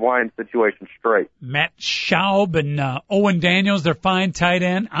offensive line situation straight. Matt Schaub and Owen Daniels, their fine tight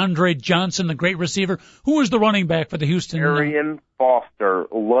end. Andre Johnson, the great receiver. Who is the running back for the Houston? Darian Foster,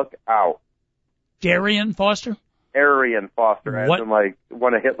 look out. Darian Foster? Arian Foster, as in like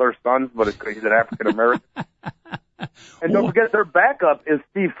one of Hitler's sons, but he's an African American. And don't forget, their backup is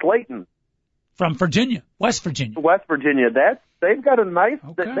Steve Slayton from Virginia, West Virginia. They've got a nice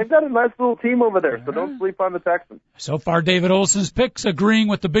little team over there. So don't sleep on the Texans. So far, David Olson's picks agreeing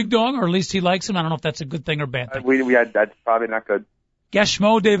with the big dog, or at least he likes him. I don't know if that's a good thing or bad thing. That's probably not good. Guess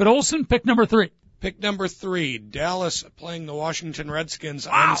Schmo, David Olson, pick number 3. Pick number 3, Dallas playing the Washington Redskins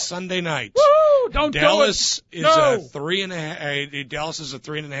on Sunday night. Woo! Don't Dallas do it. is No. a 3.5. Dallas is a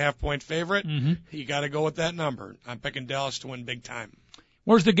 3.5 point favorite. Mm-hmm. You got to go with that number. I'm picking Dallas to win big time.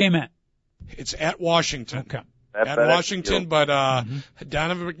 Where's the game at? It's at Washington. Okay. At Washington, but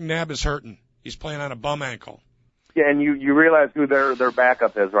Donovan McNabb is hurting. He's playing on a bum ankle. Yeah, and you realize who their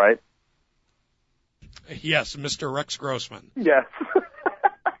backup is, right? Yes, Mr. Rex Grossman. Yes.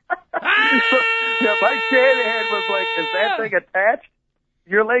 Yeah, Mike Shanahan was like, "Is that thing attached?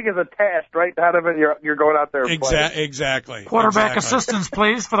 Your leg is attached, right, Donovan? You're going out there and playing." Exactly. Quarterback assistance,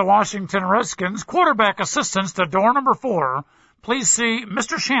 please, for the Washington Redskins. Quarterback assistance to door number 4. Please see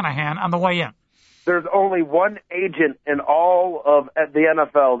Mr. Shanahan on the way in. There's only one agent in all of the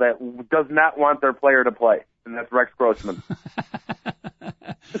NFL that does not want their player to play, and that's Rex Grossman.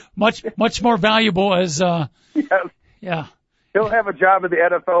 much more valuable as yes. Yeah. He'll have a job in the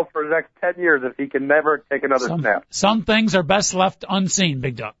NFL for the next 10 years if he can never take another snap. Some things are best left unseen,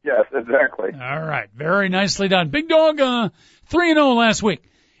 Big Dog. Yes, exactly. All right. Very nicely done. Big Dog, 3-0 last week.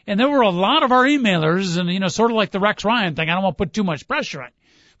 And there were a lot of our emailers, and, sort of like the Rex Ryan thing. I don't want to put too much pressure on you.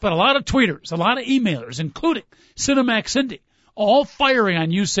 But a lot of tweeters, a lot of emailers, including Cinemax Cindy, all firing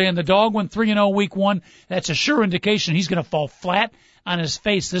on you saying the dog went 3-0 week 1. That's a sure indication he's going to fall flat on his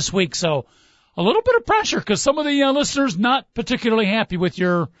face this week. So a little bit of pressure because some of the listeners not particularly happy with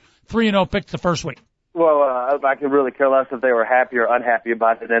your 3-0 pick the first week. Well, I could really care less if they were happy or unhappy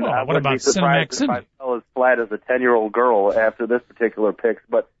about it. And I what about Cinemax Cindy? If I fell as flat as a 10-year-old girl after this particular pick,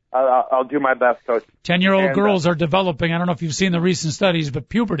 but I'll do my best, Coach. 10-year-old girls are developing. I don't know if you've seen the recent studies, but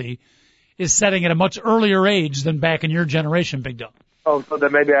puberty is setting at a much earlier age than back in your generation, Big Dog. Oh, so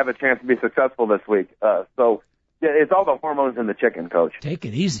then maybe I have a chance to be successful this week. Yeah, it's all the hormones in the chicken, Coach. Take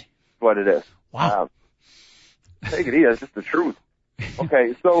it easy. That's what it is. Wow. Take it easy. That's just the truth.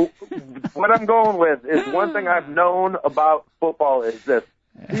 Okay, so what I'm going with is one thing I've known about football is this.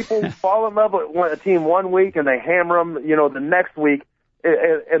 People fall in love with a team one week and they hammer them, the next week.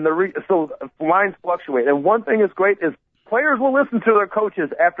 So lines fluctuate. And one thing is great is players will listen to their coaches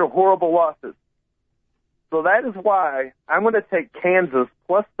after horrible losses. So that is why I'm going to take Kansas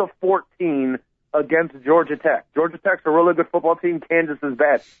plus the 14 against Georgia Tech. Georgia Tech's a really good football team. Kansas is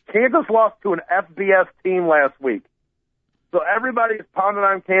bad. Kansas lost to an FBS team last week. So everybody's pounding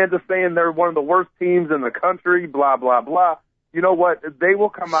on Kansas saying they're one of the worst teams in the country, blah, blah, blah. You know what? They will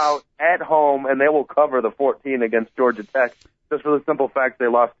come out at home and they will cover the 14 against Georgia Tech just for the simple fact they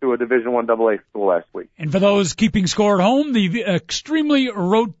lost to a Division I AA school last week. And for those keeping score at home, the extremely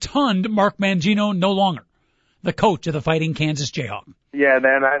rotund Mark Mangino no longer the coach of the Fighting Kansas Jayhawk. Yeah,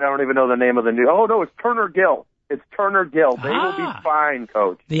 man, I don't even know the name of the new. Oh, no, it's Turner Gill. It's Turner Gill. They will be fine,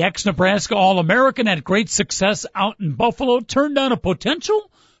 Coach. The ex-Nebraska All-American had great success out in Buffalo, turned down a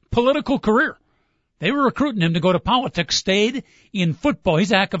potential political career. They were recruiting him to go to politics, stayed in football.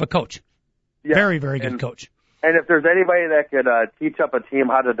 He's a heck of a coach. Yeah, very, very good coach. And if there's anybody that could teach up a team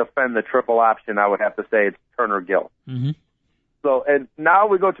how to defend the triple option, I would have to say it's Turner Gill. Mm-hmm. So, and now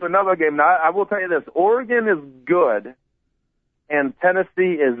we go to another game. Now, I will tell you this. Oregon is good, and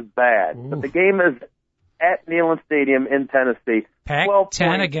Tennessee is bad. Ooh. But the game is at Neyland Stadium in Tennessee.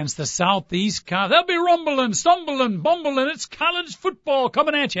 Pac-10 against the Southeast. They'll be rumbling, stumbling, bumbling. It's college football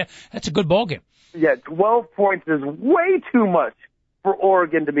coming at you. That's a good ball game. Yeah, 12 points is way too much for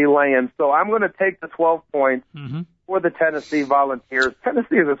Oregon to be laying. So I'm going to take the 12 points for the Tennessee Volunteers.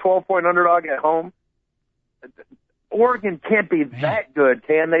 Tennessee is a 12-point underdog at home. Oregon can't be that good,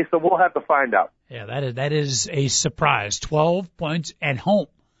 can they? So we'll have to find out. Yeah, that is a surprise. 12 points at home.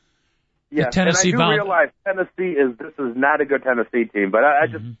 Yeah, and I do realize this is not a good Tennessee team, but I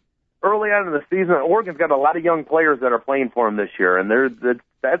just early on in the season, Oregon's got a lot of young players that are playing for them this year, and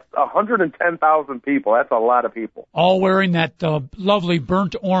that's 110,000 people. That's a lot of people. All wearing that lovely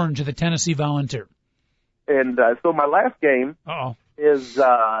burnt orange of the Tennessee Volunteer. And so my last game is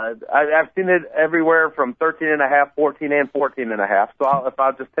I've seen it everywhere from 13.5, 14, and 14.5. So if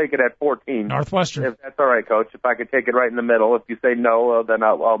I'll just take it at 14. Northwestern. If that's all right, Coach. If I could take it right in the middle. If you say no, then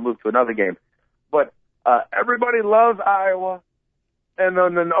I'll move to another game. But everybody loves Iowa. And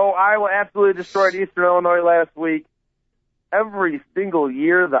then Iowa absolutely destroyed Eastern Illinois last week. every single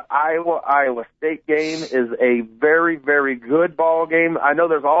year, the Iowa State game is a very, very good ball game. I know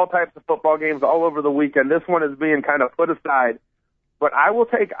there's all types of football games all over the weekend. This one is being kind of put aside. But I will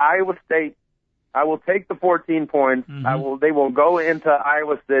take Iowa State. I will take the 14 points. They will go into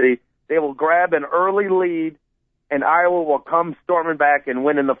Iowa City. They will grab an early lead, and Iowa will come storming back and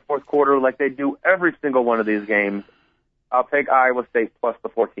win in the fourth quarter like they do every single one of these games. I'll take Iowa State plus the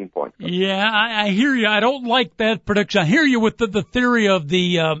 14 points. Yeah, I hear you. I don't like that prediction. I hear you with the theory of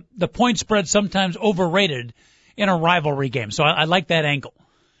the point spread sometimes overrated in a rivalry game. So I like that angle.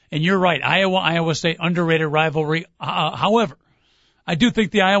 And you're right. Iowa State, underrated rivalry. However, I do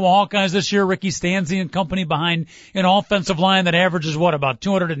think the Iowa Hawkeyes this year, Ricky Stanzi and company behind an offensive line that averages about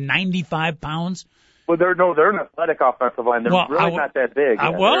 295 pounds. Well, they're an athletic offensive line. They're really not that big.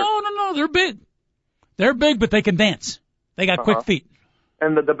 No, they're big. They're big, but they can dance. They got quick feet.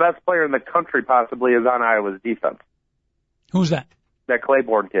 And the best player in the country possibly is on Iowa's defense. Who's that? That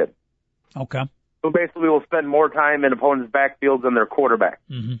Claiborne kid. Okay. Who basically will spend more time in opponents' backfields than their quarterback.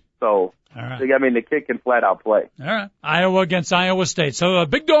 Mm-hmm. So, all right. I mean, the kid can flat out play. All right. Iowa against Iowa State. So,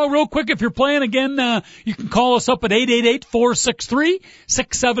 Big Dog, real quick, if you're playing again, you can call us up at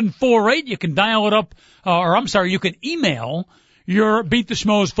 888-463-6748. You can dial it up, you can email your Beat the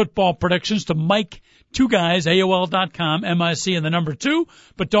Shmoes football predictions to Mike, 2guys, AOL.com, MIC and the number 2.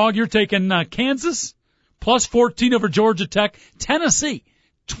 But, Dog, you're taking Kansas plus 14 over Georgia Tech. Tennessee,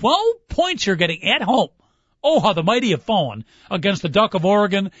 12 points you're getting at home. Oh, how the mighty have fallen against the Duck of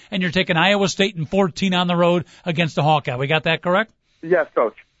Oregon, and you're taking Iowa State and 14 on the road against the Hawkeye. We got that correct? Yes,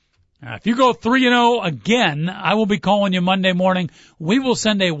 Coach. If you go 3-0 again, I will be calling you Monday morning. We will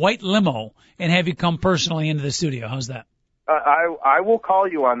send a white limo and have you come personally into the studio. How's that? I will call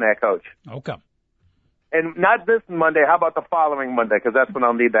you on that, Coach. Okay. And not this Monday. How about the following Monday? Because that's when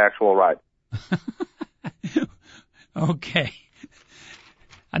I'll need the actual ride. Okay.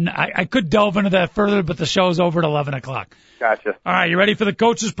 I could delve into that further, but the show's over at 11 o'clock. Gotcha. All right, you ready for the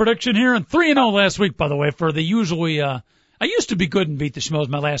coach's prediction here? And 3-0 last week, by the way, for the usually, I used to be good and Beat the Shmoes.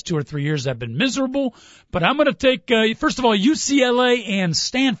 My last 2 or 3 years I've been miserable. But I'm going to take, first of all, UCLA and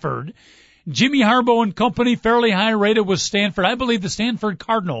Stanford. Jimmy Harbaugh and company, fairly high rated with Stanford. I believe the Stanford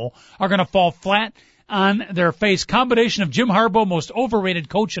Cardinal are going to fall flat on their face. Combination of Jim Harbaugh, most overrated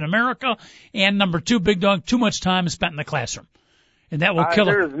coach in America, and number 2, Big Dog, too much time spent in the classroom. And that will kill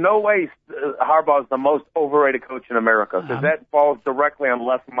him. There is no way Harbaugh is the most overrated coach in America, because that falls directly on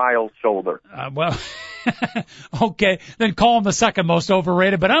Les Miles' shoulder. Okay, then call him the second most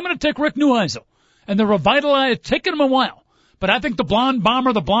overrated. But I'm going to take Rick Neuheisel. And the revitalized, it's taken him a while. But I think the blonde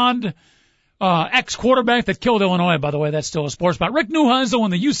bomber, the blonde ex-quarterback that killed Illinois, by the way, that's still a sports spot. Rick Neuheisel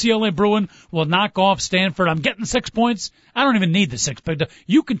and the UCLA Bruin will knock off Stanford. I'm getting 6 points. I don't even need the 6 pick.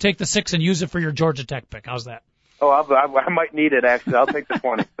 You can take the 6 and use it for your Georgia Tech pick. How's that? Oh, I might need it, actually. I'll take the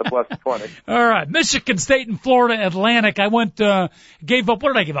 20, the plus 20. All right. Michigan State and Florida Atlantic. I gave up,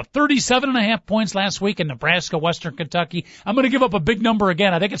 what did I give up? 37.5 points last week in Nebraska, Western Kentucky. I'm going to give up a big number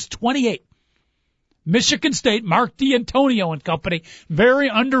again. I think it's 28. Michigan State, Mark D'Antonio and company, very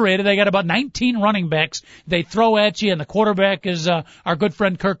underrated. They got about 19 running backs they throw at you, and the quarterback is our good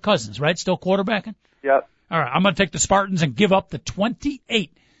friend Kirk Cousins, right? Still quarterbacking? Yep. All right. I'm going to take the Spartans and give up the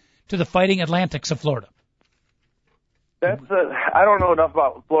 28 to the Fighting Atlantics of Florida. I don't know enough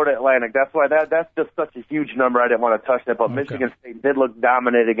about Florida Atlantic. That's why that's just such a huge number. I didn't want to touch that. But okay. Michigan State did look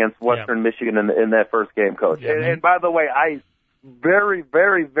dominant against Western Michigan in that first game, Coach. Yeah, and by the way, I was very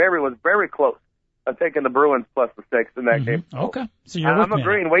close. I'm taking the Bruins plus the 6 in that game. Okay. So I'm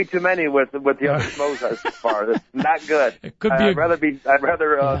agreeing way too many with the other Schmoes so far. That's not good. It could be. I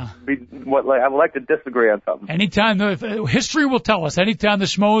would like to disagree on something. Anytime history will tell us. Anytime the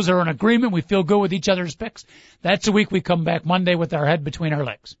Schmoes are in agreement, we feel good with each other's picks. That's the week we come back Monday with our head between our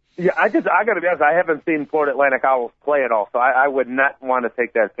legs. Yeah, I got to be honest. I haven't seen Florida Atlantic Owls play at all, so I would not want to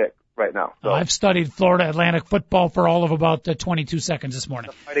take that pick right now. So. I've studied Florida Atlantic football for all of about 22 seconds this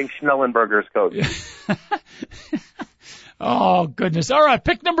morning. The Fighting Schnellenberger's coach. Oh, goodness. All right,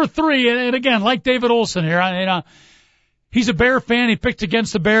 pick number 3. And again, like David Olson here, he's a Bear fan. He picked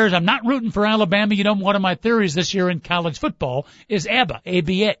against the Bears. I'm not rooting for Alabama. You know, one of my theories this year in college football is ABBA,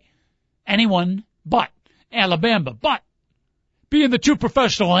 A-B-A. Anyone but Alabama. But being the true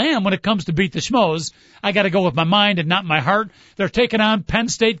professional I am when it comes to Beat the Shmoes, I got to go with my mind and not my heart. They're taking on Penn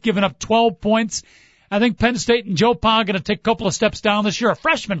State, giving up 12 points. I think Penn State and Joe Pa are going to take a couple of steps down this year. A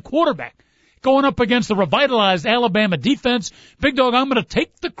freshman quarterback going up against the revitalized Alabama defense. Big Dog, I'm going to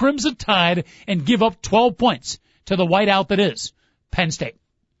take the Crimson Tide and give up 12 points to the whiteout that is Penn State.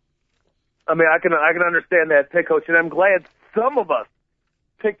 I mean, I can understand that pick, Coach, and I'm glad some of us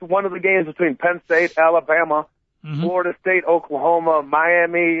picked one of the games between Penn State, Alabama, Florida State, Oklahoma,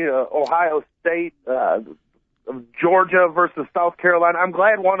 Miami, Ohio State, Georgia versus South Carolina. I'm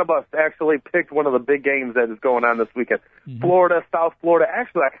glad one of us actually picked one of the big games that is going on this weekend. Florida, South Florida.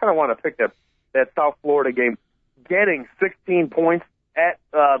 Actually, I kind of want to pick that South Florida game. Getting 16 points at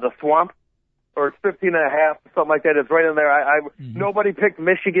the Swamp, or it's 15.5, something like that. It's right in there. Nobody picked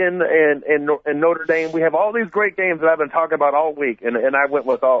Michigan and Notre Dame. We have all these great games that I've been talking about all week, and I went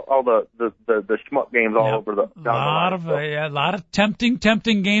with all the schmuck games all over the down the line. A lot of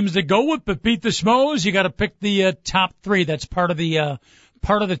tempting games to go with, but Beat the Shmoes, you got to pick the top three. That's part of the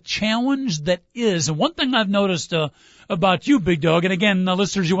challenge that is. And one thing I've noticed about you, Big Dog, and again, the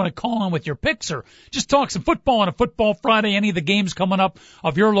listeners, you want to call in with your picks or just talk some football on a Football Friday, any of the games coming up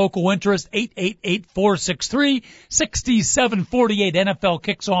of your local interest, 888-463-6748. NFL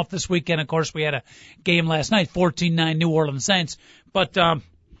kicks off this weekend. Of course, we had a game last night, 14-9 New Orleans Saints. But,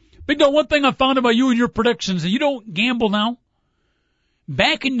 Big Dog, one thing I found about you and your predictions, you don't gamble now.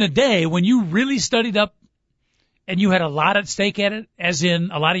 Back in the day when you really studied up and you had a lot at stake at it, as in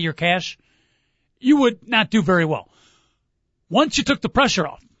a lot of your cash, you would not do very well. Once you took the pressure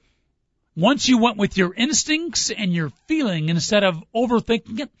off, once you went with your instincts and your feeling instead of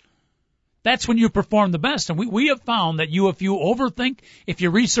overthinking it, that's when you perform the best. And we have found that if you overthink, if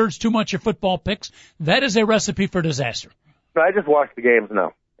you research too much your football picks, that is a recipe for disaster. I just watch the games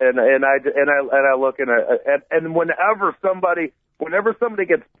now, and I look and whenever somebody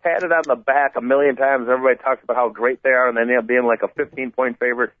gets patted on the back a million times, everybody talks about how great they are, and they end up being like a 15-point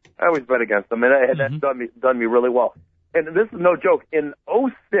favorite. I always bet against them, and that's done me really well. And this is no joke. In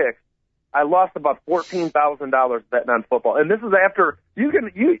 2006, I lost about $14,000 betting on football. And this is after you can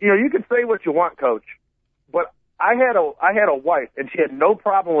say what you want, Coach, but I had a wife, and she had no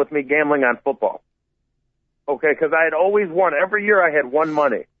problem with me gambling on football. Okay, because I had always won. Every year I had won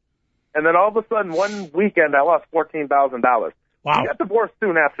money, and then all of a sudden one weekend I lost $14,000. Wow! We got divorced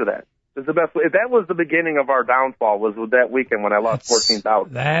soon after that. It's the best way. That was the beginning of our downfall. Was with that weekend when I lost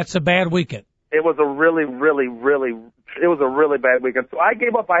 $14,000. That's a bad weekend. It was a really bad weekend. So I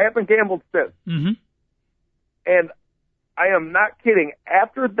gave up. I haven't gambled since. And I am not kidding.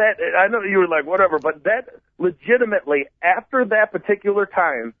 After that, I know you were like, whatever, but that legitimately, after that particular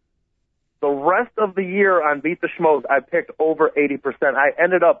time, the rest of the year on Beat the Shmoes, I picked over 80%. I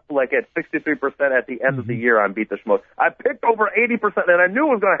ended up like at 63% at the end of the year on Beat the Shmoes. I picked over 80%, and I knew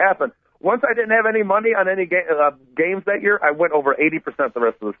it was going to happen. Once I didn't have any money on any games that year, I went over 80% the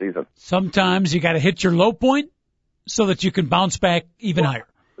rest of the season. Sometimes you got to hit your low point so that you can bounce back even higher.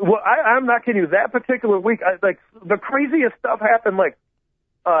 Well, I'm not kidding you. That particular week, like the craziest stuff happened. Like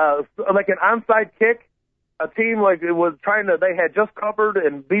an onside kick. A team like it was they had just covered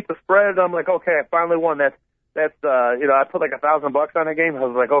and beat the spread. I'm like, okay, I finally won. That's I put like $1,000 on a game. I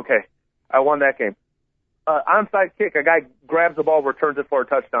was like, okay, I won that game. Onside kick, a guy grabs the ball, returns it for a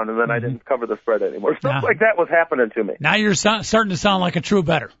touchdown, and then I didn't cover the spread anymore. Stuff like that was happening to me. Now you're starting to sound like a true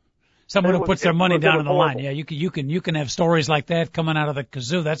bettor. Someone who puts their money down on the line. Yeah, you can have stories like that coming out of the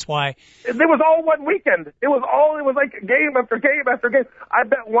kazoo. That's why. It was all one weekend. It was like game after game after game. I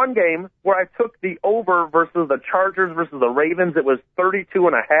bet one game where I took the over versus the Chargers versus the Ravens. It was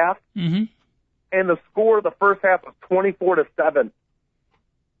 32.5. And the score of the first half was 24-7.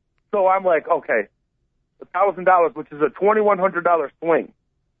 So I'm like, okay, $1,000, which is a $2,100 swing.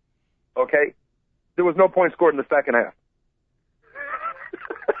 Okay, there was no point scored in the second half.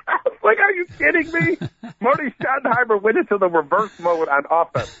 I was like, are you kidding me? Marty Schottenheimer went into the reverse mode on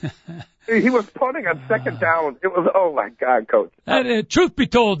offense. He was punting on second down. It was, oh, my God, Coach. Truth be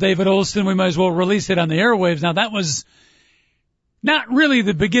told, David Olson, we might as well release it on the airwaves. Now, that was not really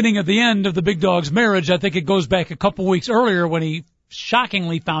the beginning of the end of the Big Dog's marriage. I think it goes back a couple weeks earlier when he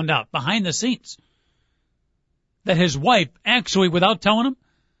shockingly found out behind the scenes that his wife actually, without telling him,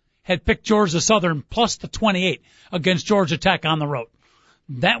 had picked Georgia Southern plus the 28 against Georgia Tech on the road.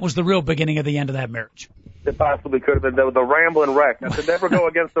 That was the real beginning of the end of that marriage. It possibly could have been the Rambling Wreck. I should never go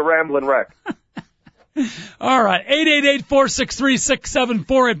against the Rambling Wreck. All right,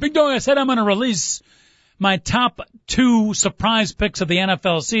 888-463-6748. Big Dog, I said I'm going to release my top 2 surprise picks of the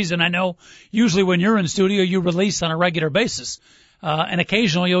NFL season. I know usually when you're in studio, you release on a regular basis, and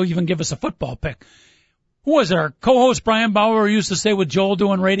occasionally you'll even give us a football pick. Who was it? Our co-host Brian Bauer used to say with Joel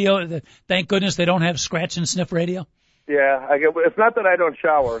doing radio that thank goodness they don't have scratch and sniff radio. Yeah, it's not that I don't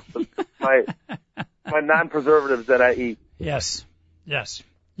shower. But my non-preservatives that I eat. Yes.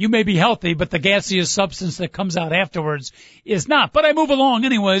 You may be healthy, but the gaseous substance that comes out afterwards is not. But I move along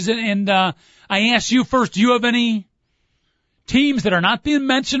anyways, and I ask you first, do you have any teams that are not being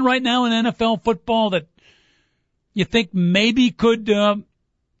mentioned right now in NFL football that you think maybe could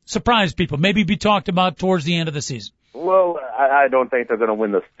surprise people, maybe be talked about towards the end of the season? Well, I don't think they're going to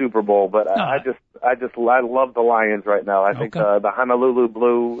win the Super Bowl, but No. I love the Lions right now. I think the Honolulu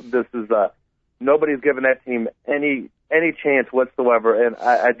Blue. This is nobody's given that team any chance whatsoever, and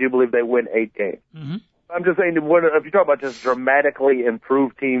I do believe they win 8 games. Mm-hmm. I'm just saying, if you talk about just dramatically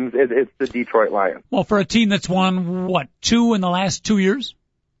improved teams, it's the Detroit Lions. Well, for a team that's won, 2 in the last 2 years?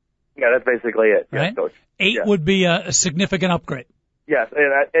 Yeah, that's basically it. Right? Yes, Coach. 8 would be a significant upgrade. Yes,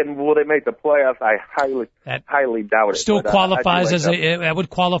 and will they make the playoffs? I highly doubt it. Still but, qualifies that would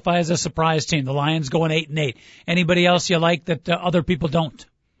qualify as a surprise team. The Lions going 8-8. Anybody else you like that other people don't?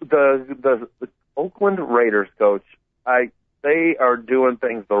 The Oakland Raiders, Coach. They are doing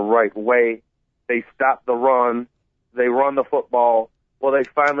things the right way. They stop the run. They run the football. Well, they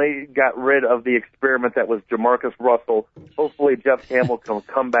finally got rid of the experiment that was Jamarcus Russell. Hopefully, Jeff Campbell can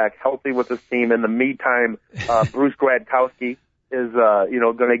come back healthy with his team. In the meantime, Bruce Gradkowski is,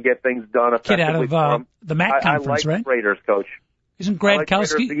 going to get things done effectively. Kid out of the MAC conference, I like right? Raiders, Coach. Isn't I like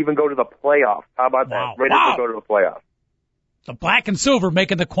Raiders Gradkowski? to even go to the playoffs. How about Wow. that? Raiders Wow. to go to the playoffs. The black and silver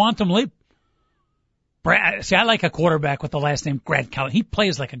making the quantum leap. See, I like a quarterback with the last name Gradkowski. He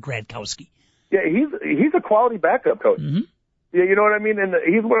plays like a Gradkowski. Yeah, he's a quality backup coach. Mm-hmm. Yeah, you know what I mean? And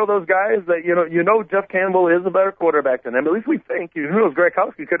he's one of those guys that, Jeff Campbell is a better quarterback than him. At least we think. Who knows,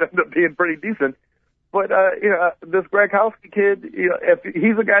 Gradkowski could end up being pretty decent. But, this Gradkowski kid, if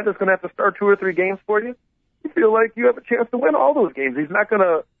he's a guy that's going to have to start 2 or 3 games for you, you feel like you have a chance to win all those games. He's not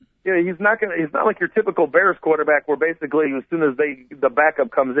like your typical Bears quarterback where basically as soon as the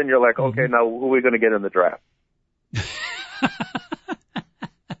backup comes in, you're like, okay, now who are we going to get in the draft?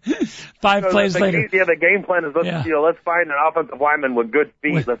 5 plays later. The game plan is let's find an offensive lineman with good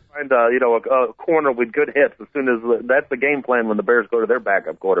feet. Let's find a corner with good hips. As soon as that's the game plan when the Bears go to their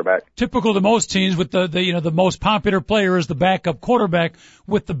backup quarterback. Typical to most teams with the most popular player is the backup quarterback.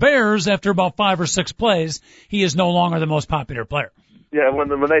 With the Bears, after about 5 or 6 plays, he is no longer the most popular player. Yeah, when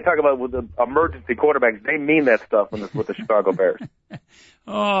they talk about with the emergency quarterbacks, they mean that stuff with the Chicago Bears.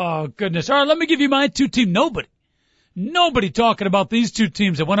 Oh goodness! All right, let me give you my 2 team. Nobody talking about these 2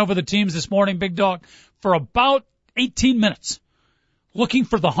 teams. I went over the teams this morning, Big Dog, for about 18 minutes, looking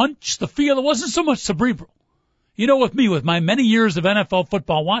for the hunch, the feel. It wasn't so much cerebral. With me, with my many years of NFL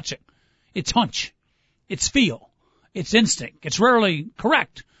football watching, it's hunch, it's feel, it's instinct. It's rarely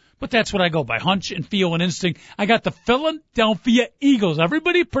correct, but that's what I go by, hunch and feel and instinct. I got the Philadelphia Eagles.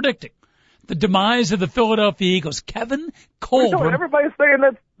 Everybody predicting the demise of the Philadelphia Eagles. Kevin Kolb. Everybody's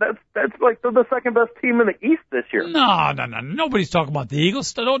saying that's like the second best team in the East this year. No. Nobody's talking about the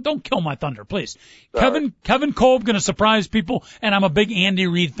Eagles. Don't kill my thunder, please. Sorry. Kevin Kolb going to surprise people, and I'm a big Andy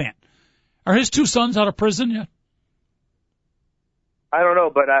Reid fan. Are his 2 sons out of prison yet? I don't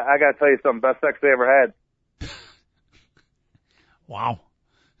know, but I got to tell you something. Best sex they ever had. Wow.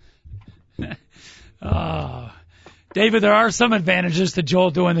 David, there are some advantages to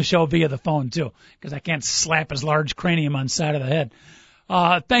Joel doing the show via the phone, too, because I can't slap his large cranium on the side of the head.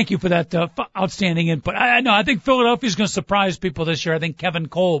 Thank you for that outstanding input. I think Philadelphia's going to surprise people this year. I think Kevin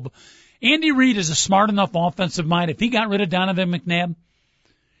Kolb. Andy Reid is a smart enough offensive mind. If he got rid of Donovan McNabb,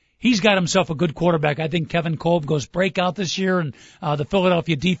 he's got himself a good quarterback. I think Kevin Kolb goes breakout this year, and the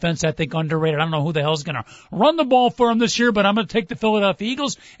Philadelphia defense, I think, underrated. I don't know who the hell's going to run the ball for him this year, but I'm going to take the Philadelphia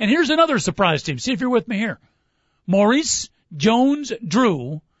Eagles. And here's another surprise team. See if you're with me here. Maurice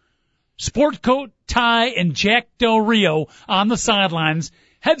Jones-Drew, sport coat, tie, and Jack Del Rio on the sidelines.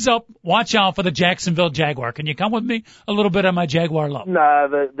 Heads up, watch out for the Jacksonville Jaguar. Can you come with me a little bit on my Jaguar love? Nah,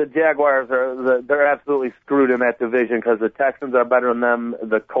 the Jaguars they're absolutely screwed in that division because the Texans are better than them,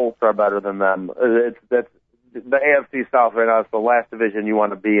 the Colts are better than them. The AFC South right now is the last division you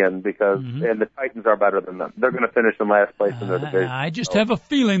want to be in because and the Titans are better than them. They're going to finish in last place in their division. I just have a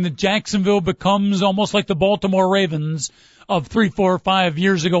feeling that Jacksonville becomes almost like the Baltimore Ravens of 3, 4, 5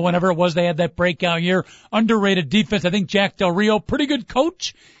 years ago, whenever it was they had that breakout year. Underrated defense. I think Jack Del Rio, pretty good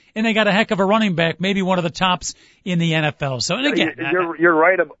coach, and they got a heck of a running back, maybe one of the tops in the NFL. So, and again, you're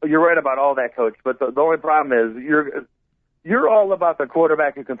right about all that, Coach. But the only problem is you're all about the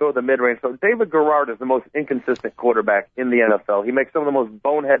quarterback who can throw the mid-range. So David Garrard is the most inconsistent quarterback in the NFL. He makes some of the most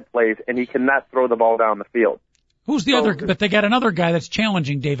bonehead plays, and he cannot throw the ball down the field. Who's the other? But they got another guy that's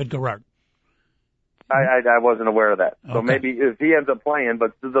challenging David Garrard. I wasn't aware of that. So Okay. maybe if he ends up playing,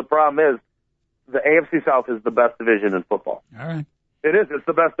 but the problem is the AFC South is the best division in football. All right. It is. It's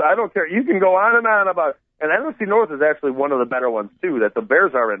the best. I don't care. You can go on and on about it. And NFC North is actually one of the better ones, too, that the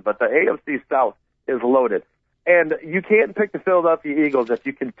Bears are in. But the AFC South is loaded. And you can't pick the Philadelphia Eagles if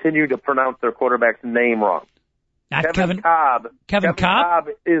you continue to pronounce their quarterback's name wrong. Not Kevin Cobb. Kevin Cobb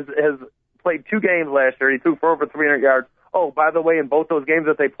has played 2 games last year. He threw for over 300 yards, Oh, by the way, in both those games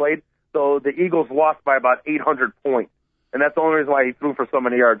that they played, so the Eagles lost by about 800 points, and that's the only reason why he threw for so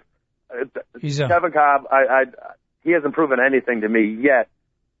many yards. Kevin Cobb, he hasn't proven anything to me yet.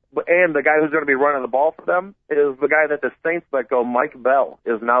 And the guy who's going to be running the ball for them is the guy that the Saints let go. Mike Bell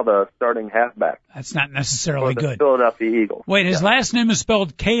is now the starting halfback. That's not necessarily for the good. Philadelphia Eagles. Wait, his last name is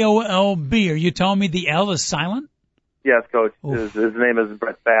spelled Kolb. Are you telling me the L is silent? Yes, Coach. His name is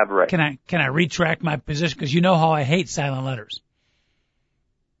Brett Favre. Can I retract my position? Because you know how I hate silent letters.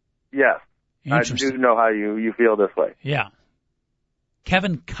 Yes. I do know how you feel this way. Yeah.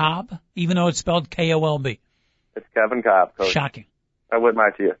 Kevin Cobb, even though it's spelled Kolb. It's Kevin Cobb, Coach. Shocking. I wouldn't lie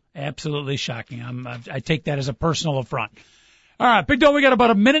to you. Absolutely shocking. I take that as a personal affront. All right, Big Dog, we got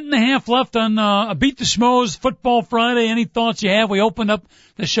about a minute and a half left on Beat the Shmoes Football Friday. Any thoughts you have? We opened up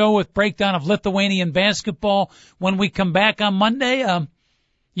the show with breakdown of Lithuanian basketball. When we come back on Monday,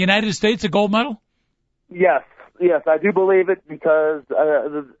 United States a gold medal? Yes, I do believe it because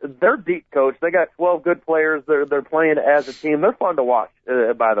they're deep, Coach. They got 12 good players. They're playing as a team. They're fun to watch,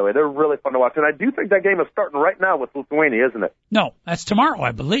 by the way. They're really fun to watch. And I do think that game is starting right now with Lithuania, isn't it? No, that's tomorrow,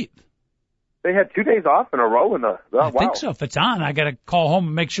 I believe. They had 2 days off in a row. I think so. If it's on, I got to call home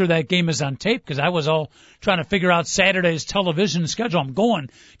and make sure that game is on tape because I was all trying to figure out Saturday's television schedule. I'm going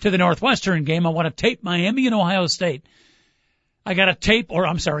to the Northwestern game. I want to tape Miami and Ohio State. I got to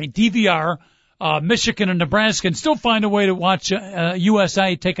DVR Michigan and Nebraska and still find a way to watch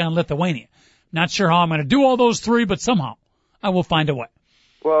USA take on Lithuania. Not sure how I'm going to do all those three, but somehow I will find a way.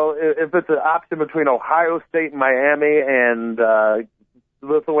 Well, if it's an option between Ohio State and Miami and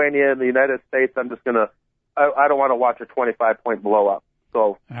Lithuania and the United States, I'm just going to – I don't want to watch a 25-point blowout.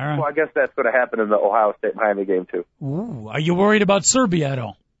 So well, I guess that's going to happen in the Ohio State-Miami game, too. Ooh, are you worried about Serbia at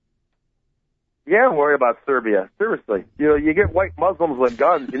all? Yeah, I'm worried about Serbia. Seriously. You get white Muslims with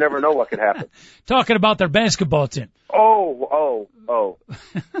guns, you never know what could happen. Talking about their basketball team. Oh.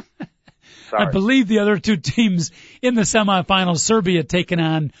 I believe the other two teams in the semifinals, Serbia taking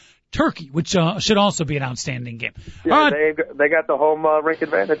on Turkey, which should also be an outstanding game. Yeah, all right. They got the home rink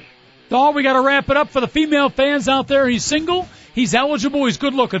advantage. Oh, we got to wrap it up for the female fans out there. He's single. He's eligible. He's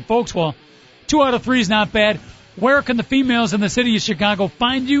good looking, folks. Well, 2 out of 3 is not bad. Where can the females in the city of Chicago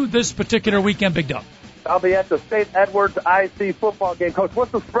find you this particular weekend, Big Dog? I'll be at the St. Edwards IC football game. Coach,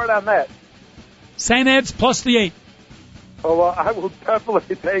 what's the spread on that? St. Ed's plus the 8. Oh, well, I will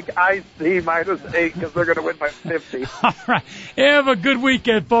definitely take IC minus 8 because they're going to win by 50. All right. Have a good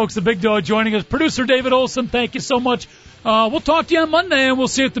weekend, folks. The Big Dog joining us. Producer David Olson, thank you so much. We'll talk to you on Monday, and we'll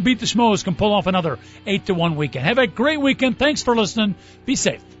see if the Beat the Shmoes can pull off another 8-1 weekend. Have a great weekend. Thanks for listening. Be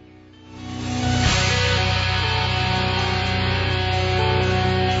safe.